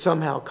could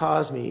somehow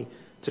cause me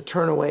to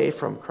turn away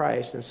from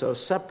Christ and so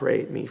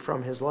separate me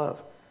from his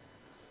love.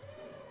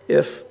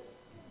 If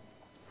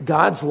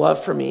God's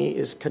love for me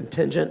is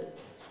contingent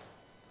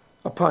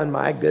upon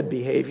my good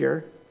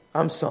behavior,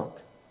 I'm sunk.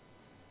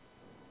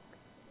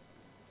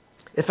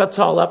 If it's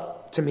all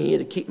up to me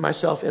to keep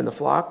myself in the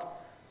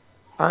flock,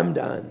 I'm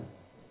done.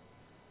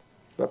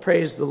 But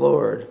praise the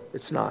Lord,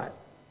 it's not.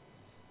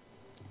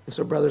 And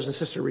so, brothers and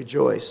sisters,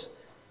 rejoice.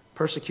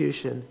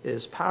 Persecution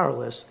is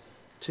powerless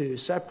to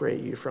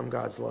separate you from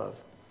God's love.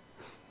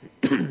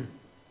 In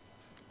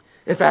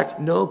fact,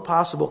 no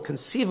possible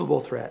conceivable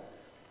threat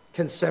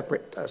can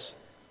separate us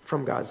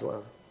from God's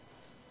love.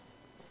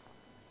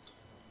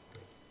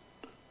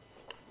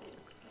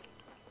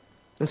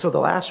 And so the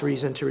last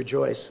reason to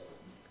rejoice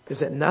is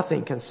that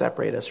nothing can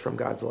separate us from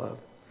God's love.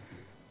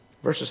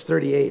 Verses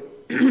 38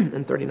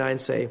 and 39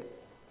 say,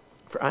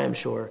 "For I am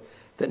sure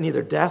that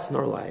neither death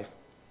nor life,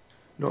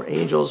 nor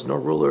angels, nor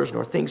rulers,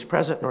 nor things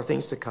present, nor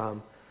things to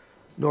come,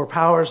 nor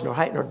powers, nor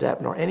height, nor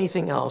depth, nor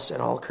anything else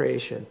in all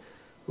creation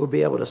will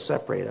be able to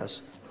separate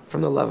us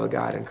from the love of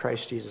God in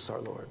Christ Jesus our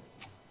Lord."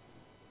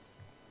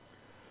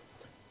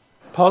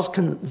 Paul's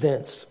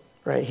convinced,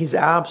 right? He's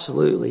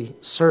absolutely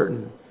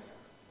certain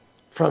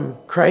from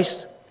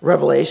Christ's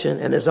revelation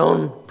and his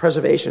own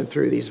preservation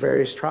through these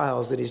various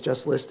trials that he's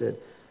just listed,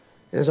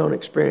 and his own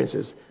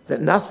experiences,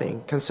 that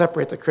nothing can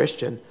separate the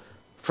Christian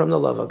from the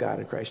love of God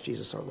in Christ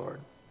Jesus our Lord.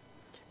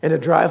 And to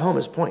drive home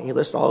his point, he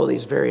lists all of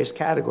these various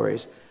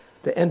categories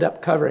that end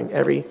up covering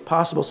every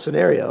possible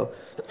scenario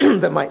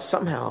that might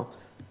somehow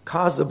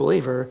cause the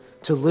believer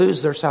to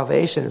lose their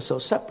salvation and so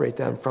separate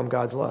them from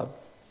God's love.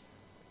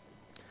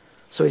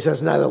 So he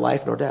says, neither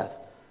life nor death.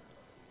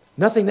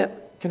 Nothing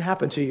that can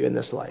happen to you in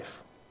this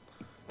life.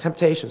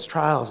 Temptations,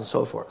 trials, and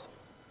so forth.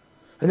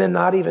 And then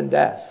not even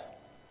death,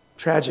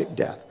 tragic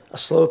death, a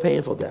slow,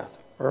 painful death,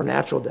 or a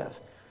natural death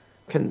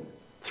can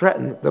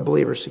threaten the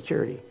believer's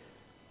security,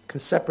 can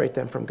separate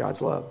them from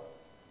God's love.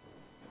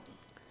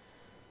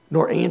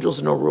 Nor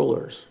angels nor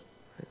rulers,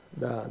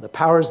 the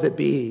powers that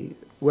be,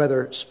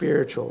 whether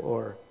spiritual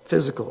or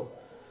physical,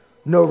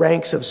 no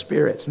ranks of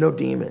spirits, no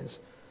demons,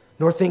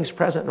 nor things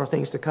present nor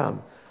things to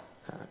come,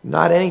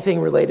 not anything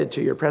related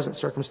to your present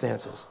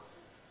circumstances,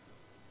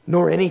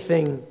 nor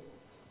anything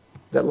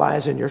that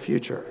lies in your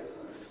future,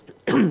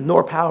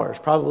 nor powers.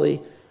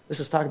 Probably this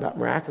is talking about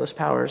miraculous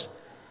powers,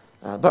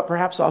 but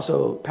perhaps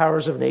also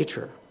powers of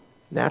nature,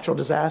 natural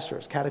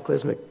disasters,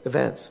 cataclysmic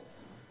events,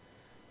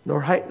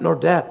 nor height nor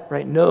depth,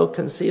 right? No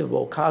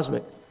conceivable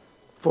cosmic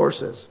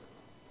forces.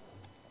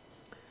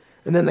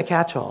 And then the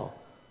catch-all,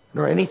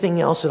 nor anything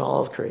else in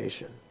all of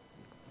creation.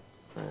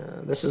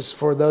 This is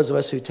for those of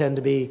us who tend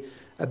to be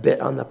a bit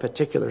on the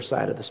particular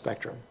side of the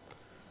spectrum.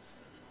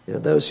 You know,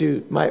 those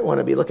who might want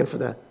to be looking for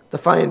the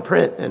fine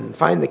print and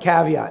find the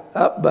caveat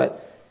up,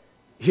 but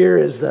here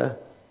is the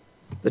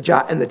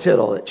jot and the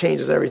tittle that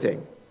changes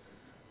everything.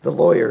 The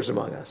lawyers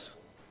among us.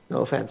 No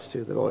offense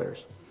to the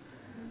lawyers.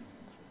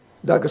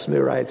 Douglas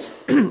Moo writes,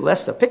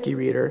 lest a picky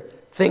reader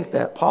think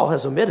that Paul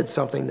has omitted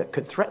something that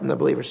could threaten the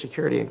believer's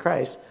security in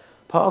Christ,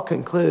 Paul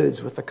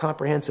concludes with the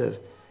comprehensive,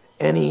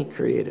 any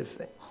creative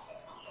thing.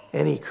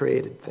 Any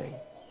created thing.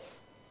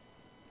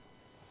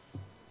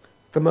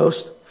 The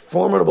most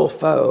formidable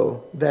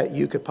foe that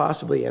you could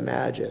possibly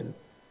imagine,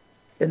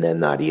 and then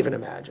not even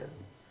imagine.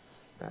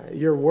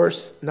 Your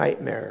worst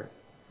nightmare,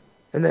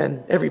 and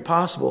then every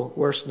possible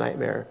worst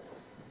nightmare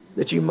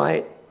that you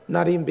might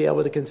not even be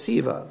able to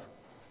conceive of,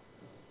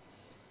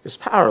 is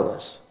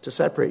powerless to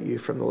separate you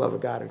from the love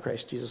of God in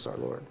Christ Jesus our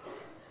Lord.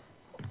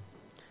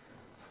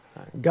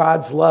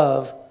 God's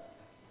love,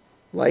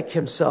 like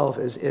himself,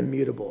 is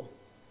immutable.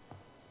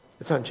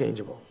 It's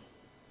unchangeable.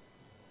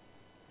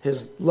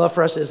 His love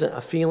for us isn't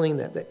a feeling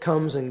that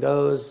comes and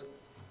goes.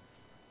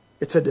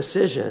 It's a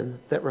decision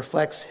that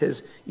reflects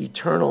his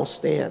eternal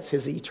stance,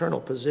 his eternal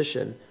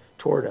position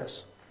toward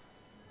us.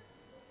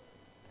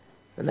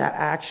 And that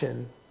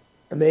action,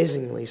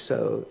 amazingly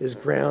so, is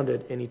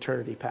grounded in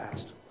eternity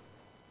past.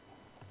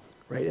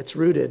 Right? It's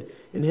rooted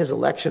in his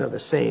election of the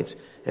saints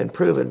and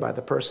proven by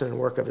the person and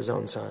work of his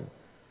own Son.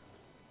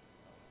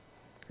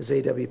 As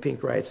A.W.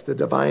 Pink writes, the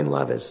divine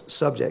love is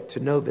subject to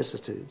no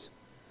vicissitudes.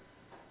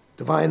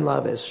 Divine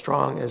love is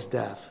strong as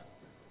death.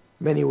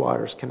 Many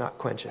waters cannot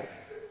quench it.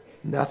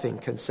 Nothing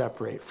can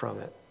separate from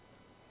it.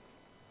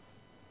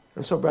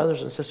 And so,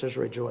 brothers and sisters,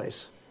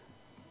 rejoice.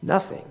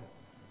 Nothing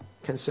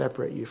can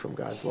separate you from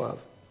God's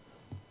love.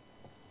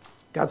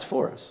 God's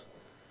for us.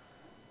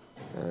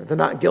 The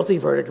not guilty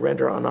verdict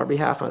rendered on our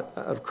behalf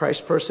of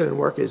Christ's person and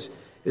work is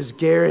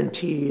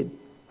guaranteed,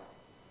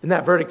 and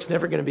that verdict's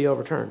never going to be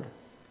overturned.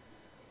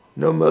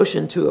 No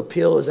motion to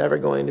appeal is ever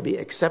going to be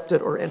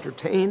accepted or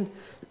entertained.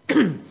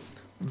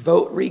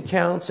 Vote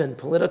recounts and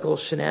political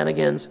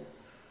shenanigans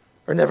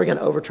are never going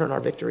to overturn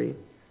our victory.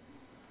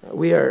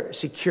 We are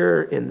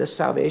secure in this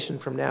salvation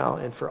from now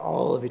and for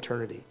all of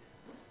eternity,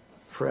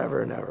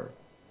 forever and ever.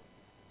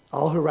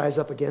 All who rise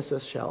up against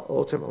us shall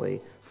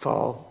ultimately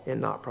fall and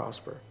not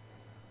prosper.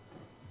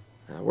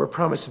 We're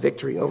promised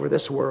victory over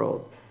this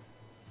world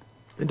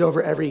and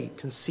over every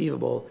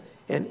conceivable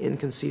and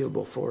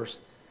inconceivable force.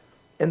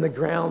 And the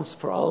grounds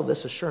for all of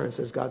this assurance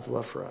is God's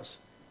love for us.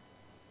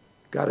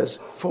 God is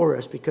for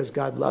us because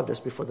God loved us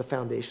before the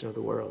foundation of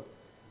the world.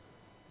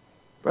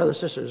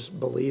 Brothers and sisters,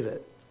 believe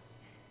it.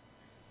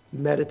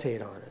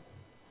 Meditate on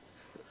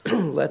it.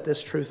 Let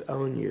this truth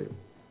own you.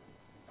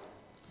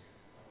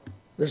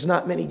 There's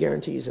not many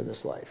guarantees in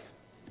this life,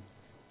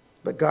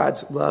 but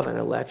God's love and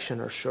election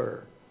are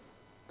sure.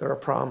 They're a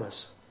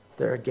promise.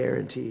 They're a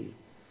guarantee.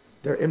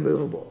 They're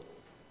immovable.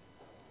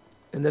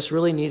 And this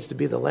really needs to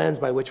be the lens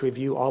by which we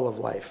view all of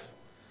life.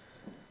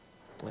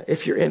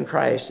 If you're in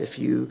Christ, if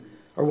you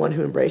are one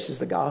who embraces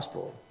the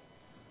gospel,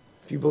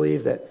 if you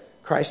believe that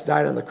Christ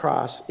died on the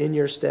cross in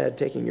your stead,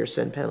 taking your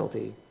sin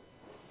penalty,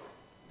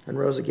 and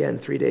rose again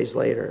 3 days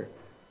later,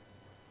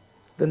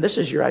 then this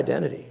is your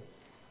identity.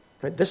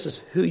 Right? This is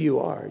who you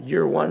are.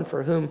 You're one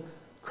for whom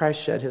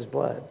Christ shed his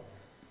blood.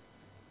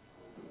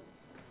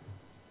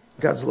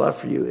 God's love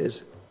for you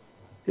is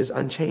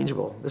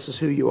unchangeable. This is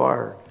who you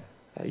are.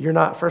 You're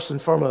not, first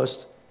and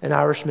foremost, an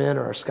Irishman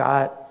or a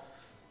Scot.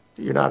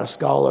 You're not a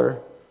scholar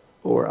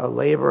or a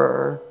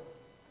laborer.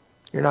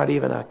 You're not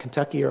even a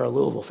Kentucky or a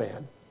Louisville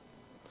fan.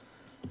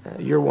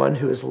 You're one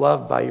who is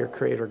loved by your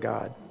Creator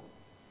God.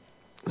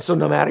 So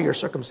no matter your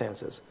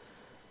circumstances,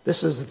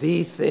 this is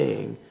the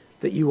thing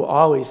that you will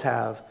always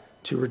have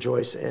to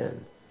rejoice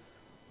in.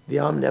 The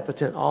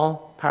omnipotent,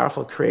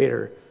 all-powerful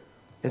Creator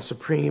and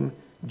supreme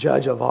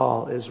Judge of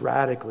all is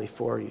radically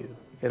for you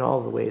in all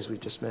of the ways we've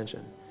just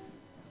mentioned.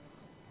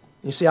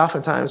 You see,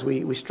 oftentimes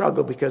we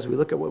struggle because we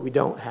look at what we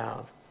don't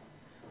have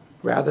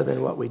rather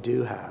than what we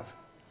do have.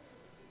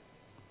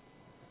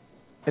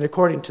 And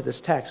according to this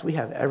text, we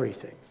have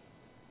everything.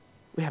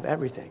 We have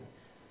everything.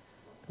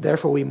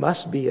 Therefore, we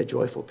must be a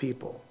joyful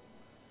people.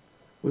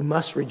 We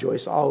must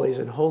rejoice always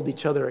and hold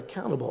each other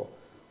accountable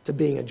to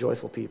being a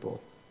joyful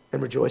people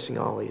and rejoicing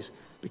always,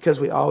 because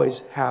we always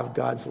have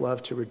God's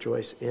love to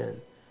rejoice in.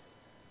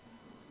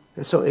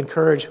 And so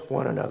encourage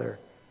one another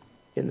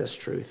in this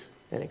truth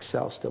and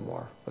excel still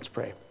more. Let's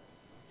pray.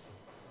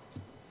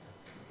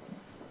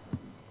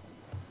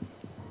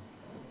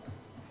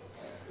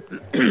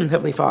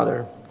 Heavenly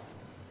Father,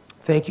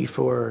 thank you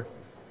for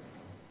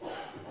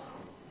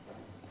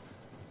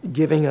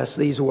giving us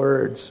these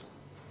words,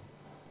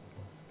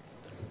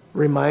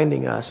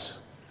 reminding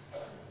us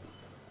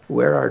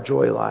where our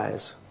joy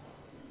lies.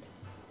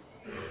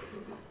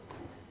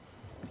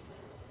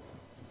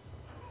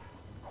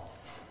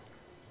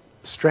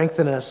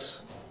 Strengthen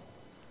us,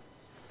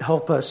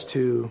 help us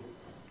to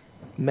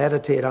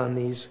meditate on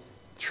these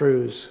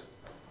truths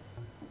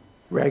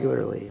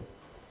regularly.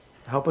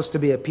 Help us to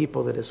be a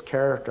people that is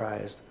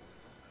characterized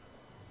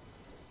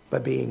by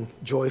being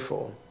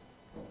joyful,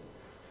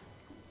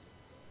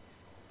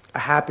 a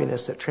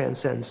happiness that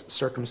transcends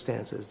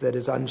circumstances, that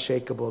is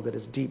unshakable, that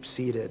is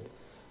deep-seated.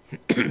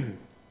 And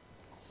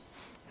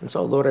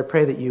so, Lord, I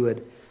pray that you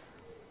would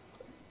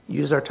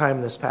use our time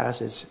in this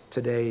passage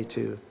today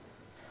to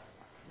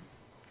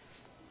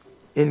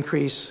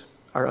increase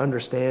our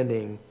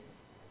understanding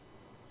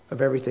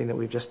of everything that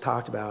we've just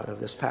talked about of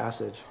this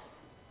passage.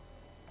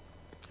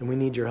 And we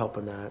need your help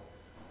in that.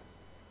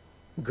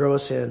 Grow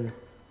us in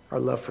our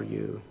love for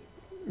you.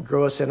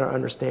 Grow us in our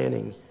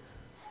understanding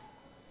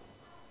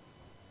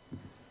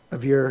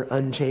of your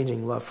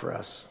unchanging love for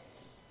us.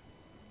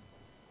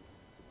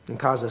 And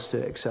cause us to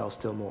excel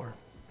still more.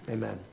 Amen.